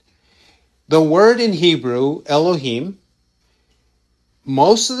translation. The word in Hebrew, Elohim,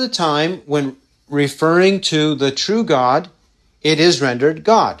 most of the time when referring to the true God, it is rendered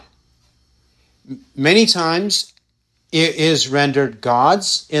God. Many times it is rendered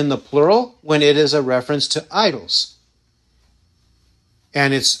gods in the plural when it is a reference to idols.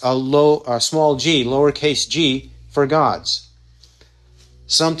 And it's a small g, lowercase g, for gods.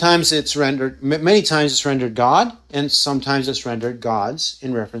 Sometimes it's rendered, many times it's rendered God, and sometimes it's rendered gods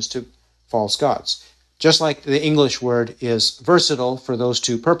in reference to false gods. Just like the English word is versatile for those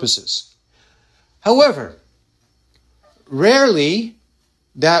two purposes. However, rarely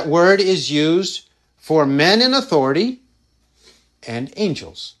that word is used for men in authority and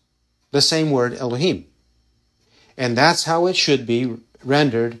angels. The same word, Elohim. And that's how it should be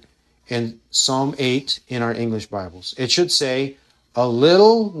rendered in Psalm 8 in our English Bibles. It should say, a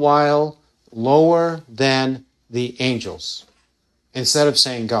little while lower than the angels, instead of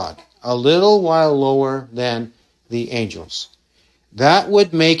saying God. A little while lower than the angels. That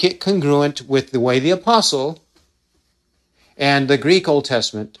would make it congruent with the way the apostle and the Greek Old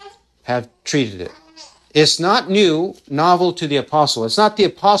Testament have treated it. It's not novel to the apostle. It's not the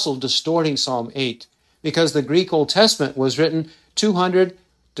apostle distorting Psalm 8, because the Greek Old Testament was written 200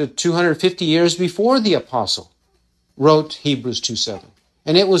 to 250 years before the apostle wrote Hebrews 2:7.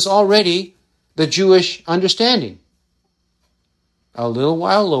 And it was already the Jewish understanding. A little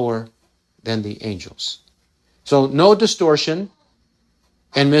while lower than the angels. So no distortion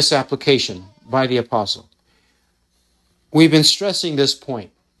and misapplication by the apostle. We've been stressing this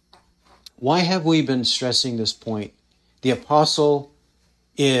point. Why have we been stressing this point? The apostle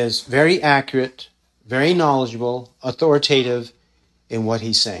is very accurate, very knowledgeable, authoritative in what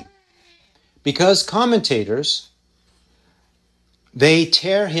he's saying. Because commentators, they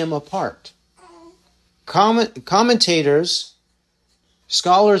tear him apart. Commentators,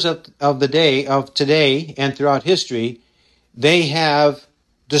 scholars of the day, of today and throughout history, they have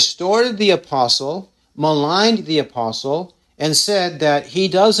distorted the apostle, maligned the apostle, and said that he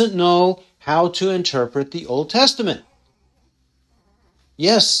doesn't know how to interpret the Old Testament.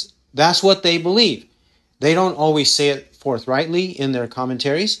 Yes, that's what they believe. They don't always say it forthrightly in their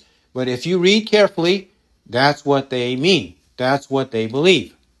commentaries, but if you read carefully, that's what they mean. That's what they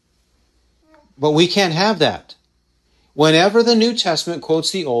believe. But we can't have that. Whenever the New Testament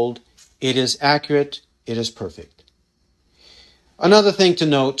quotes the Old, it is accurate, it is perfect. Another thing to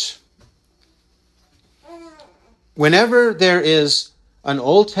note, whenever there is an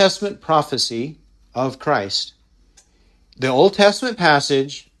Old Testament prophecy of Christ, the Old Testament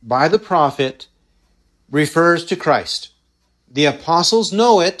passage by the prophet refers to Christ. The apostles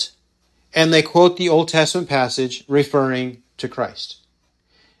know it, and they quote the Old Testament passage referring to Christ.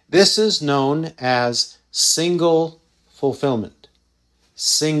 This is known as single fulfillment.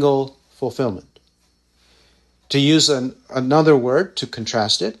 Single fulfillment. To use another word to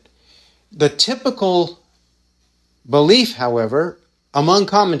contrast it, the typical belief, however, among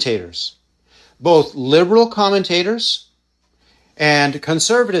commentators, both liberal commentators and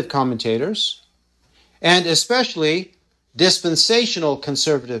conservative commentators, and especially dispensational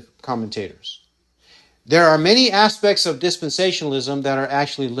conservative commentators. There are many aspects of dispensationalism that are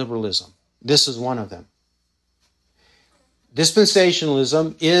actually liberalism. This is one of them.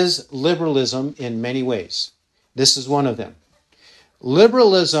 Dispensationalism is liberalism in many ways. This is one of them.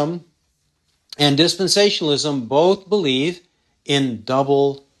 Liberalism and dispensationalism both believe in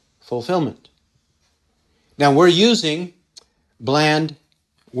double fulfillment. Now, we're using bland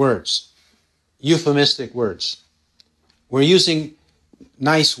words, euphemistic words. We're using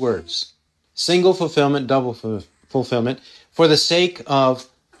nice words. Single fulfillment, double fulfillment, for the sake of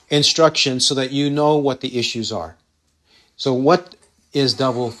instruction so that you know what the issues are. So what is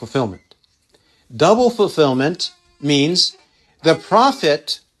double fulfillment? Double fulfillment means the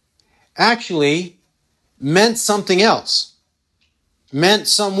prophet actually meant something else, meant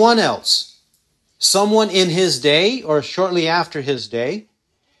someone else, someone in his day or shortly after his day.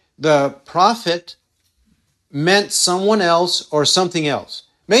 The prophet meant someone else or something else,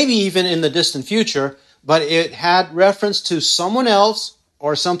 maybe even in the distant future, but it had reference to someone else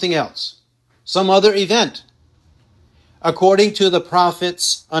or something else, some other event, according to the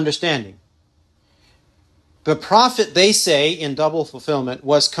prophet's understanding. The prophet, they say, in double fulfillment,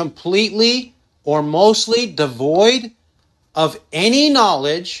 was completely or mostly devoid of any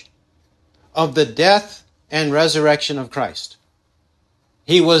knowledge of the death and resurrection of Christ.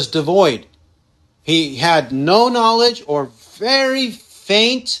 He was devoid. He had no knowledge or very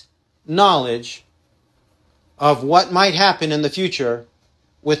faint knowledge of what might happen in the future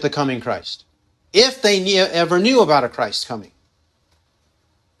with the coming Christ, if they ever knew about a Christ coming.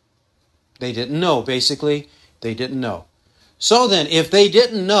 They didn't know, basically. They didn't know. So then, if they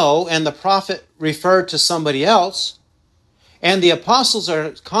didn't know and the prophet referred to somebody else, and the apostles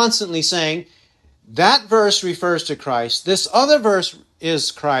are constantly saying, that verse refers to Christ, this other verse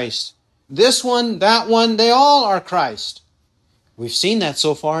is Christ, this one, that one, they all are Christ. We've seen that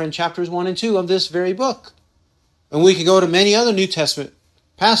so far in chapters 1 and 2 of this very book. And we could go to many other New Testament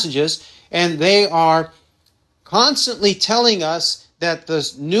passages, and they are constantly telling us that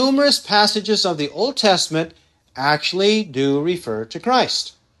the numerous passages of the Old Testament actually do refer to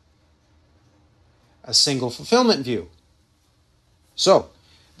Christ. A single fulfillment view. So,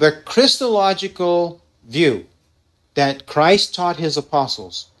 the Christological view that Christ taught his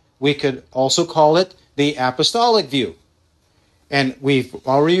apostles, we could also call it the apostolic view. And we've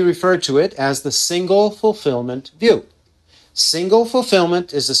already referred to it as the single fulfillment view. Single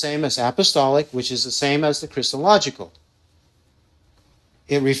fulfillment is the same as apostolic, which is the same as the Christological.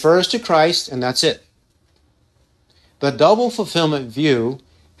 It refers to Christ, and that's it. The double fulfillment view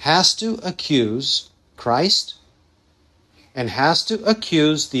has to accuse Christ, and has to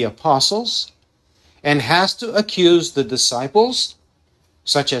accuse the apostles, and has to accuse the disciples,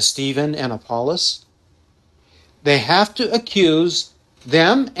 such as Stephen and Apollos. They have to accuse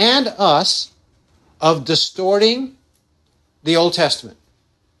them and us of distorting the Old Testament.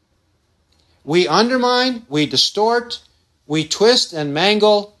 We undermine, we distort, we twist and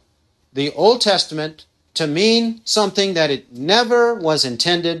mangle the Old Testament to mean something that it never was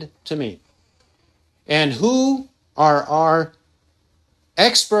intended to mean. And who are our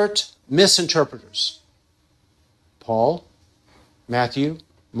expert misinterpreters? Paul, Matthew,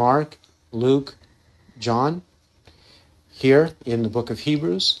 Mark, Luke, John. Here in the book of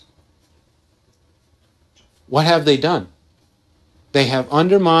Hebrews, What have they done? They have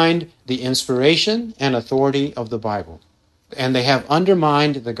undermined the inspiration and authority of the Bible. And they have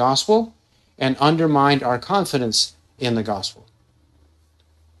undermined the gospel and undermined our confidence in the gospel.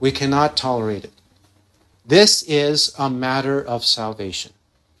 We cannot tolerate it. This is a matter of salvation.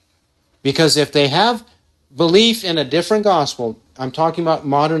 Because if they have belief in a different gospel, I'm talking about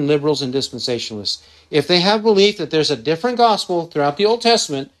modern liberals and dispensationalists, if they have belief that there's a different gospel throughout the Old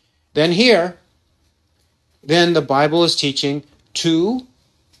Testament than here, then the Bible is teaching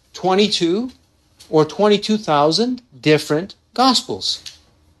 22 or 22,000 different gospels.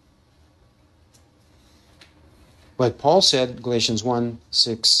 But Paul said, Galatians 1,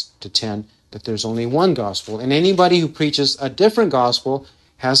 6 to 10, that there's only one gospel, and anybody who preaches a different gospel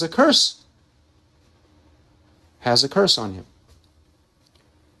has a curse. Has a curse on him.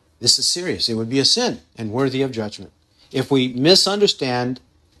 This is serious. It would be a sin and worthy of judgment if we misunderstand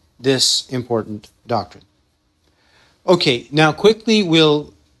this important doctrine. Okay, now quickly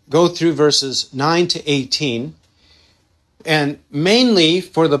we'll go through verses 9 to 18, and mainly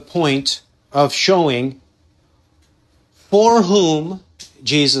for the point of showing for whom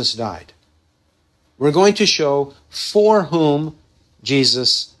Jesus died. We're going to show for whom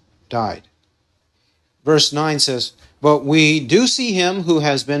Jesus died. Verse 9 says, "But we do see him who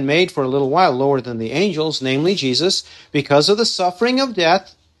has been made for a little while lower than the angels, namely Jesus, because of the suffering of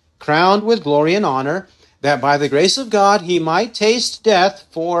death, crowned with glory and honor, that by the grace of God he might taste death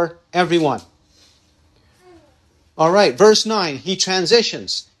for everyone." All right, verse 9, he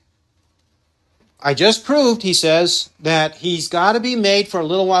transitions. I just proved, he says, that he's got to be made for a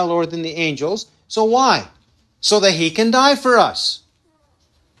little while lower than the angels. So why? So that he can die for us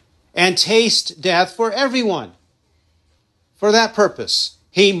and taste death for everyone. For that purpose,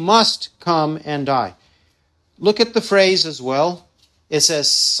 he must come and die. Look at the phrase as well. It says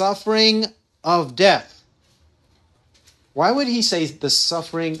suffering of death. Why would he say the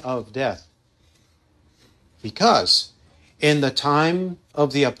suffering of death? Because in the time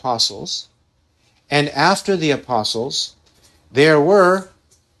of the apostles and after the apostles, there were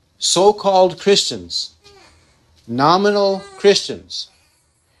so-called Christians, nominal Christians,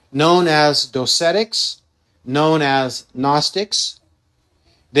 known as docetics, known as Gnostics.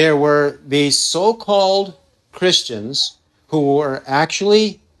 There were these so-called Christians who were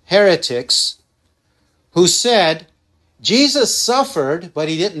actually heretics who said, Jesus suffered, but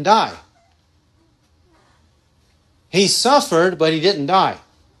he didn't die. He suffered, but he didn't die.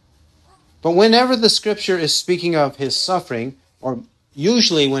 But whenever the scripture is speaking of his suffering, or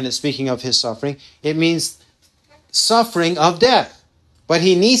usually when it's speaking of his suffering, it means suffering of death. But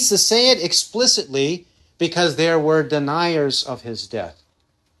he needs to say it explicitly because there were deniers of his death.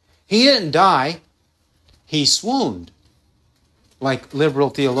 He didn't die, he swooned, like liberal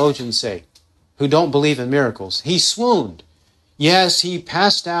theologians say, who don't believe in miracles. He swooned. Yes, he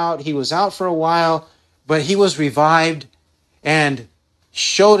passed out, he was out for a while, but he was revived and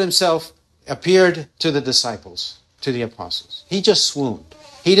showed himself, appeared to the disciples, to the apostles. He just swooned.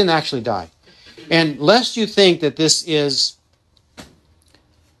 He didn't actually die. And lest you think that this is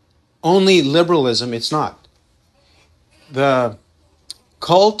only liberalism, it's not. The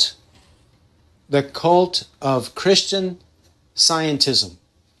cult of Christian scientism,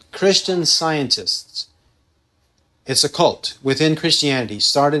 Christian scientists, it's a cult within Christianity,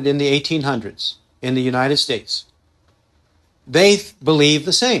 started in the 1800s in the United States. They believe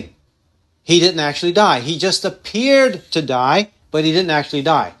the same. He didn't actually die. He just appeared to die, but he didn't actually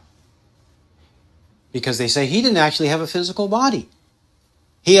die. Because they say he didn't actually have a physical body.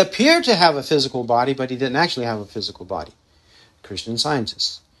 He appeared to have a physical body, but he didn't actually have a physical body. Christian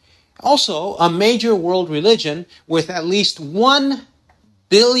scientists. Also, a major world religion with at least 1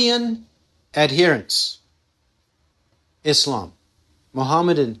 billion adherents. Islam,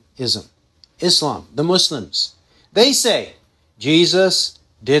 Mohammedanism, Islam, the Muslims. They say Jesus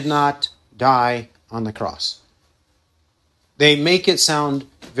did not die on the cross. They make it sound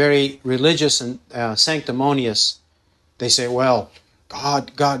very religious and sanctimonious. They say, well,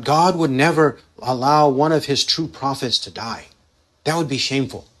 God would never allow one of his true prophets to die. That would be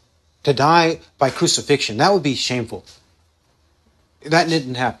shameful. To die by crucifixion, that would be shameful. That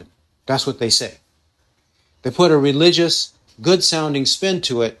didn't happen. That's what they say. They put a religious, good-sounding spin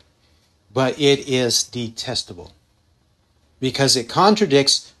to it, but it is detestable because it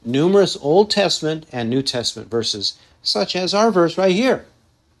contradicts numerous Old Testament and New Testament verses, such as our verse right here.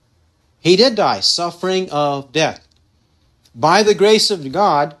 He did die, suffering of death. By the grace of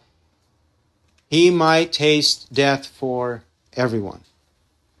God, he might taste death for everyone.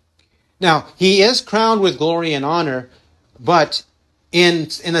 Now, he is crowned with glory and honor, but in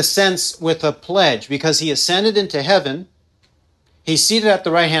a sense with a pledge, because he ascended into heaven. He's seated at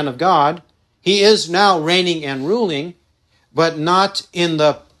the right hand of God. He is now reigning and ruling, but not in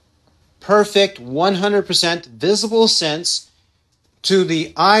the perfect 100% visible sense to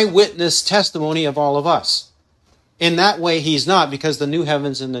the eyewitness testimony of all of us. In that way, he's not, because the new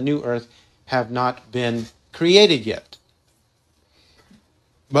heavens and the new earth have not been created yet.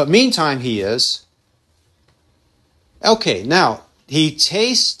 But meantime, he is. Okay, now, he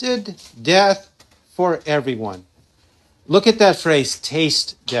tasted death for everyone. Look at that phrase,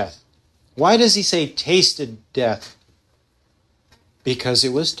 taste death. Why does he say tasted death? Because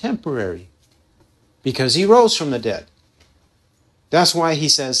it was temporary. Because he rose from the dead. That's why he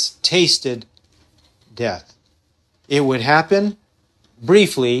says tasted death. It would happen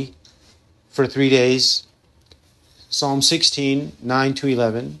briefly for 3 days. Psalm 16, 9 to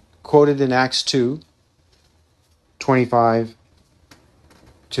 11, quoted in Acts 2, 25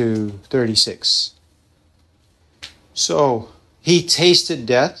 to 36. So, he tasted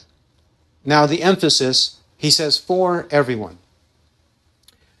death. Now the emphasis, he says, for everyone.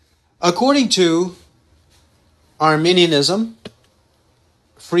 According to Arminianism,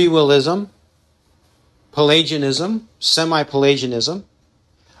 free willism, Pelagianism, semi-Pelagianism,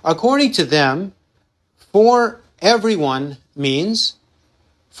 according to them, for everyone means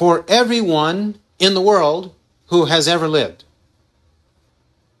for everyone in the world who has ever lived.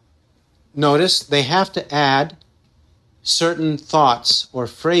 Notice they have to add certain thoughts or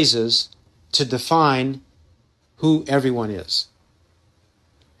phrases to define who everyone is.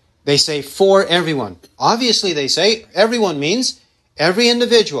 They say for everyone. Obviously they say everyone means every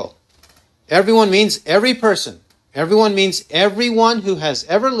individual. Everyone means every person. Everyone means everyone who has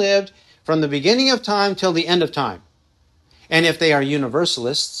ever lived from the beginning of time till the end of time. And if they are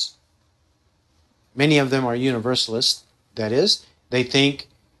universalists, many of them are universalists, that is, they think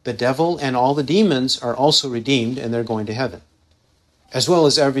the devil and all the demons are also redeemed and they're going to heaven. As well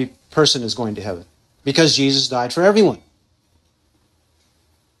as every person is going to heaven. Because Jesus died for everyone.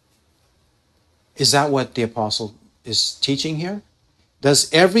 Is that what the apostle is teaching here?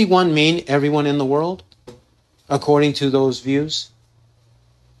 Does everyone mean everyone in the world? According to those views?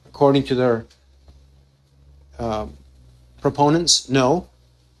 According to their proponents? No.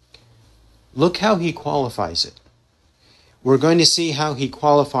 Look how he qualifies it. We're going to see how he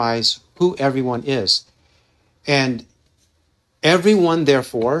qualifies who everyone is. And everyone,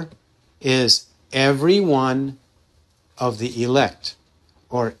 therefore, is every one of the elect,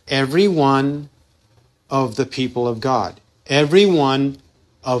 or every one of the people of God, every one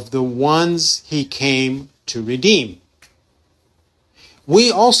of the ones he came to redeem. We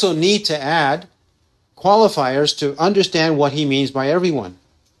also need to add qualifiers to understand what he means by everyone.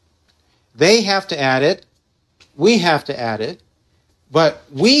 They have to add it, we have to add it, but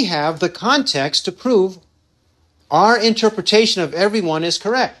we have the context to prove our interpretation of everyone is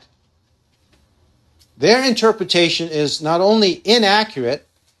correct. Their interpretation is not only inaccurate,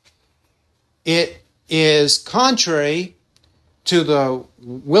 it is contrary to the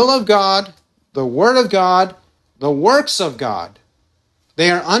will of God, the Word of God, the works of God. They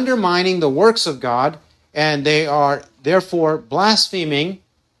are undermining the works of God, and they are therefore blaspheming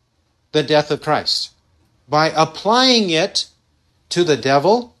the death of Christ by applying it to the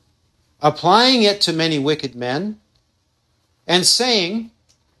devil, applying it to many wicked men, and saying,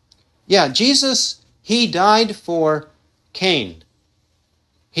 yeah, Jesus, he died for Cain.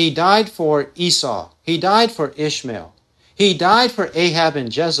 He died for Esau. He died for Ishmael. He died for Ahab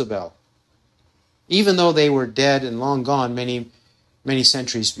and Jezebel, even though they were dead and long gone many, many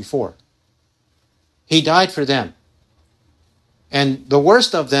centuries before. He died for them. And the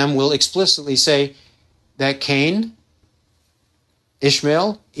worst of them will explicitly say that Cain,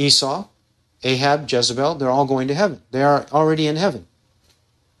 Ishmael, Esau, Ahab, Jezebel, they're all going to heaven. They are already in heaven.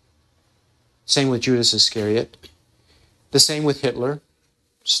 Same with Judas Iscariot. The same with Hitler,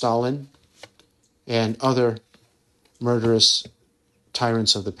 Stalin, and other murderous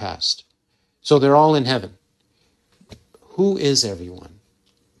tyrants of the past. So they're all in heaven. Who is everyone?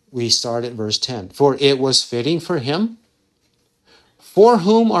 We start at verse 10. For it was fitting for him, for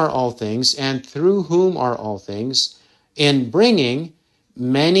whom are all things, and through whom are all things, in bringing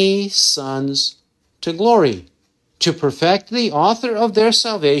many sons to glory, to perfect the author of their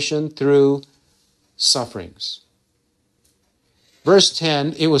salvation through sufferings. Verse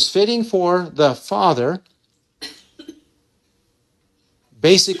 10, it was fitting for the Father,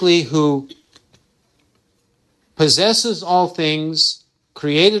 basically who possesses all things,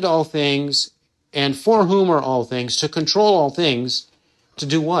 created all things, and for whom are all things, to control all things, to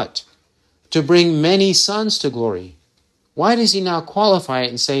do what? To bring many sons to glory. Why does he now qualify it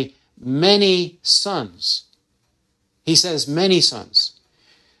and say many sons? He says many sons.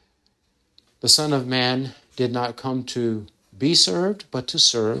 The Son of Man did not come to be served, but to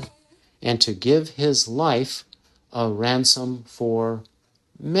serve, and to give his life a ransom for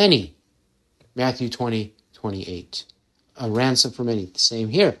many. Matthew 20:28. A ransom for many. Same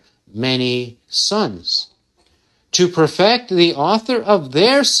here. Many sons. To perfect the author of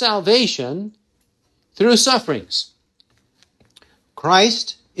their salvation through sufferings.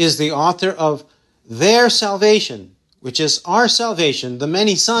 Christ is the author of their salvation, which is our salvation, the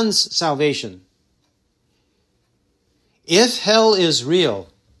many sons' salvation. If hell is real,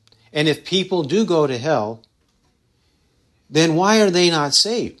 and if people do go to hell, then why are they not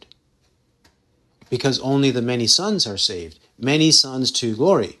saved? Because only the many sons are saved. Many sons to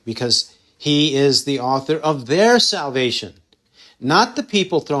glory, because he is the author of their salvation, not the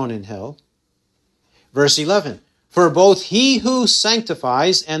people thrown in hell. Verse 11, for both he who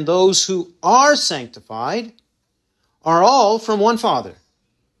sanctifies and those who are sanctified are all from one Father.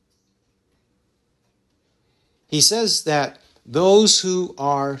 He says that those who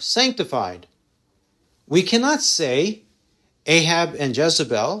are sanctified. We cannot say Ahab and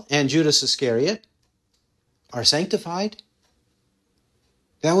Jezebel and Judas Iscariot are sanctified.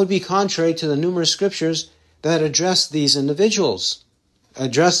 That would be contrary to the numerous scriptures that address these individuals,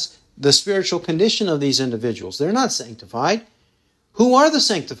 address the spiritual condition of these individuals. They're not sanctified. Who are the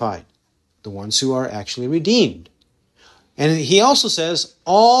sanctified? The ones who are actually redeemed. And he also says,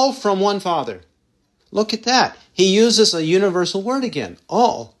 all from one Father. Look at that. He uses a universal word again,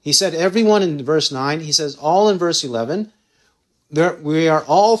 all. He said everyone in verse 9. He says all in verse 11. We are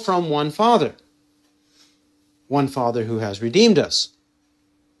all from one Father. One Father who has redeemed us.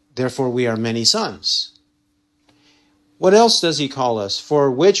 Therefore, we are many sons. What else does he call us? For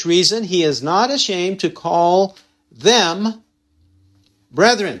which reason he is not ashamed to call them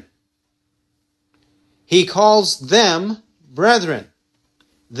brethren. He calls them brethren.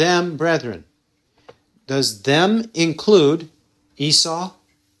 Them brethren. Does them include Esau?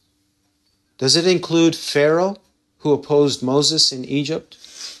 Does it include Pharaoh, who opposed Moses in Egypt?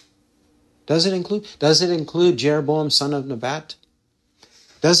 Does it include Jeroboam, son of Nebat?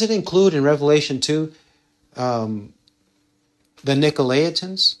 Does it include in Revelation 2 the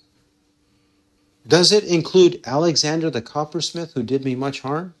Nicolaitans? Does it include Alexander the coppersmith who did me much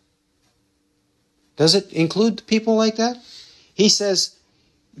harm? Does it include people like that? He says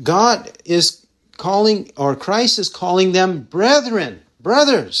God is calling, or Christ is calling them brethren,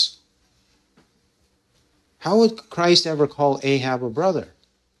 brothers. How would Christ ever call Ahab a brother?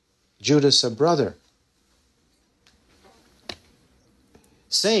 Judas a brother?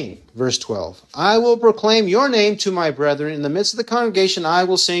 Saying, verse 12, I will proclaim your name to my brethren. In the midst of the congregation, I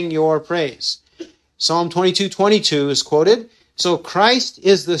will sing your praise. Psalm 22:22 is quoted. So Christ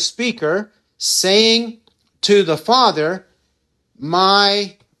is the speaker saying to the Father,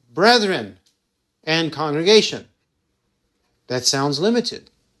 my brethren and congregation. That sounds limited.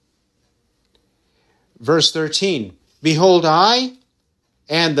 Verse 13, behold, I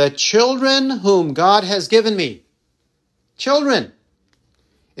and the children whom God has given me. Children.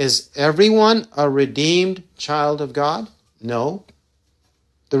 Is everyone a redeemed child of God? No.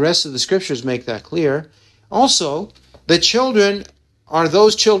 The rest of the scriptures make that clear. Also, the children are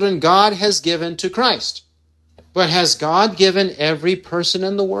those children God has given to Christ. But has God given every person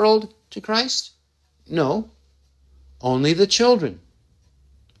in the world to Christ? No. Only the children.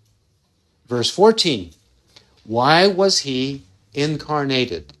 Verse 14. Why was he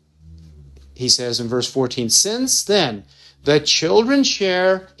incarnated? He says in verse 14, since then the children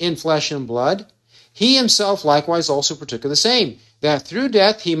share in flesh and blood, he himself likewise also partook of the same, that through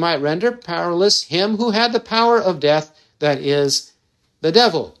death he might render powerless him who had the power of death, that is, the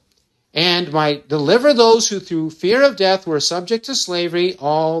devil, and might deliver those who through fear of death were subject to slavery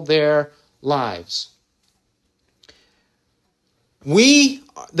all their lives. We,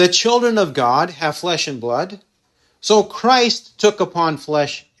 the children of God, have flesh and blood. So Christ took upon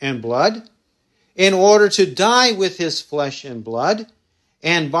flesh and blood in order to die with his flesh and blood,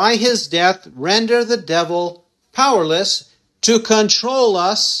 and by his death render the devil powerless to control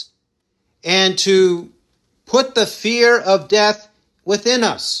us and to put the fear of death within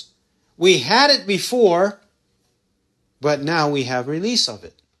us. We had it before, but now we have release of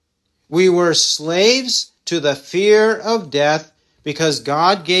it. We were slaves to the fear of death because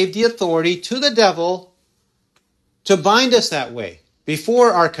God gave the authority to the devil to bind us that way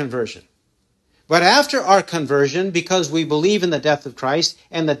before our conversion. But after our conversion, because we believe in the death of Christ,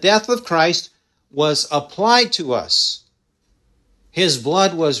 and the death of Christ was applied to us, his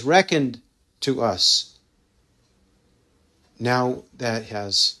blood was reckoned to us. Now that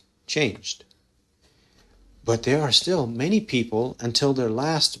has changed. But there are still many people, until their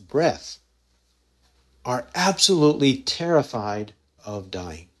last breath, are absolutely terrified of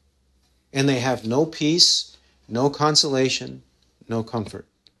dying. And they have no peace, no consolation, no comfort.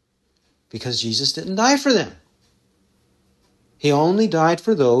 Because Jesus didn't die for them. He only died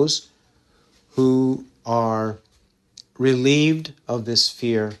for those who are relieved of this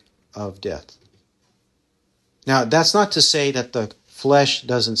fear of death. Now, that's not to say that the flesh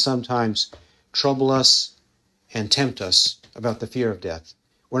doesn't sometimes trouble us and tempt us about the fear of death.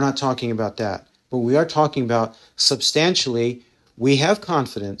 We're not talking about that. But we are talking about substantially, we have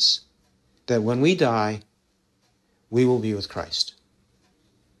confidence that when we die, we will be with Christ.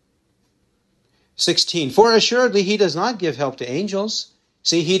 16, for assuredly he does not give help to angels.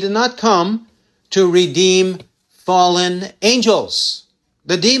 See, he did not come to redeem fallen angels,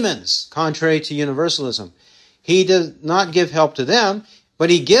 the demons, contrary to universalism. He does not give help to them, but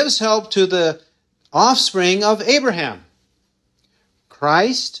he gives help to the offspring of Abraham.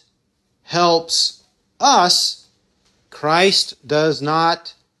 Christ helps us. Christ does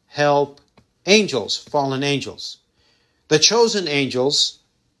not help angels, fallen angels. The chosen angels,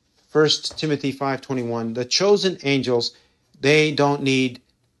 1 Timothy 5:21, the chosen angels, they don't need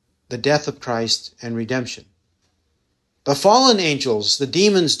the death of Christ and redemption. The fallen angels, the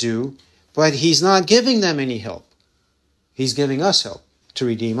demons do, but he's not giving them any help. He's giving us help to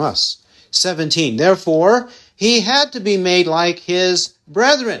redeem us. 17, therefore, he had to be made like his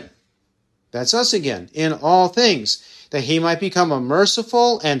brethren. That's us again, in all things, that he might become a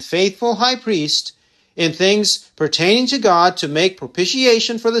merciful and faithful high priest in things pertaining to God to make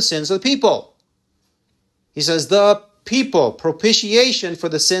propitiation for the sins of the people. He says, the people, propitiation for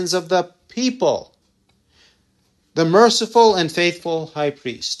the sins of the people. The merciful and faithful high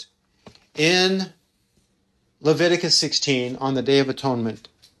priest. In Leviticus 16, on the Day of Atonement,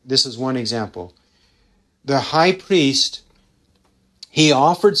 this is one example. The high priest, he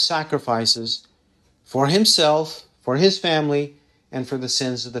offered sacrifices for himself, for his family, and for the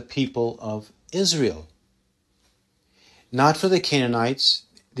sins of the people of Israel. Not for the Canaanites,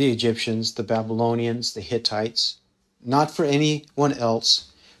 the Egyptians, the Babylonians, the Hittites, not for anyone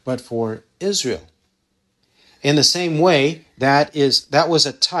else, but for Israel. In the same way, that was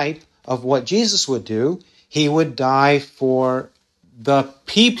a type of what Jesus would do. He would die for the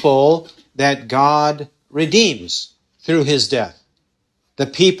people that God redeems through his death. The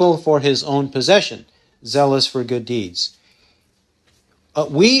people for his own possession, zealous for good deeds.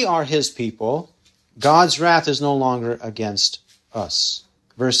 We are his people. God's wrath is no longer against us.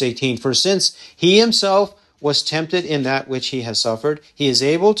 Verse 18, for since he himself was tempted in that which he has suffered, he is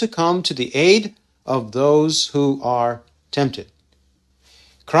able to come to the aid of those who are tempted.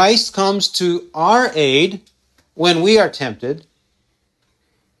 Christ comes to our aid when we are tempted.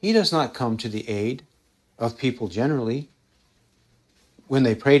 He does not come to the aid of people generally when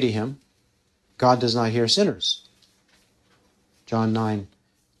they pray to him. God does not hear sinners. John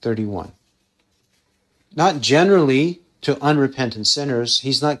 9:31. Not generally to unrepentant sinners.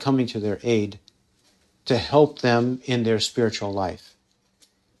 He's not coming to their aid to help them in their spiritual life.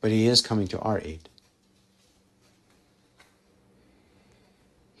 But he is coming to our aid.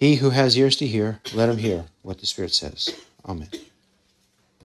 He who has ears to hear, let him hear what the Spirit says. Amen.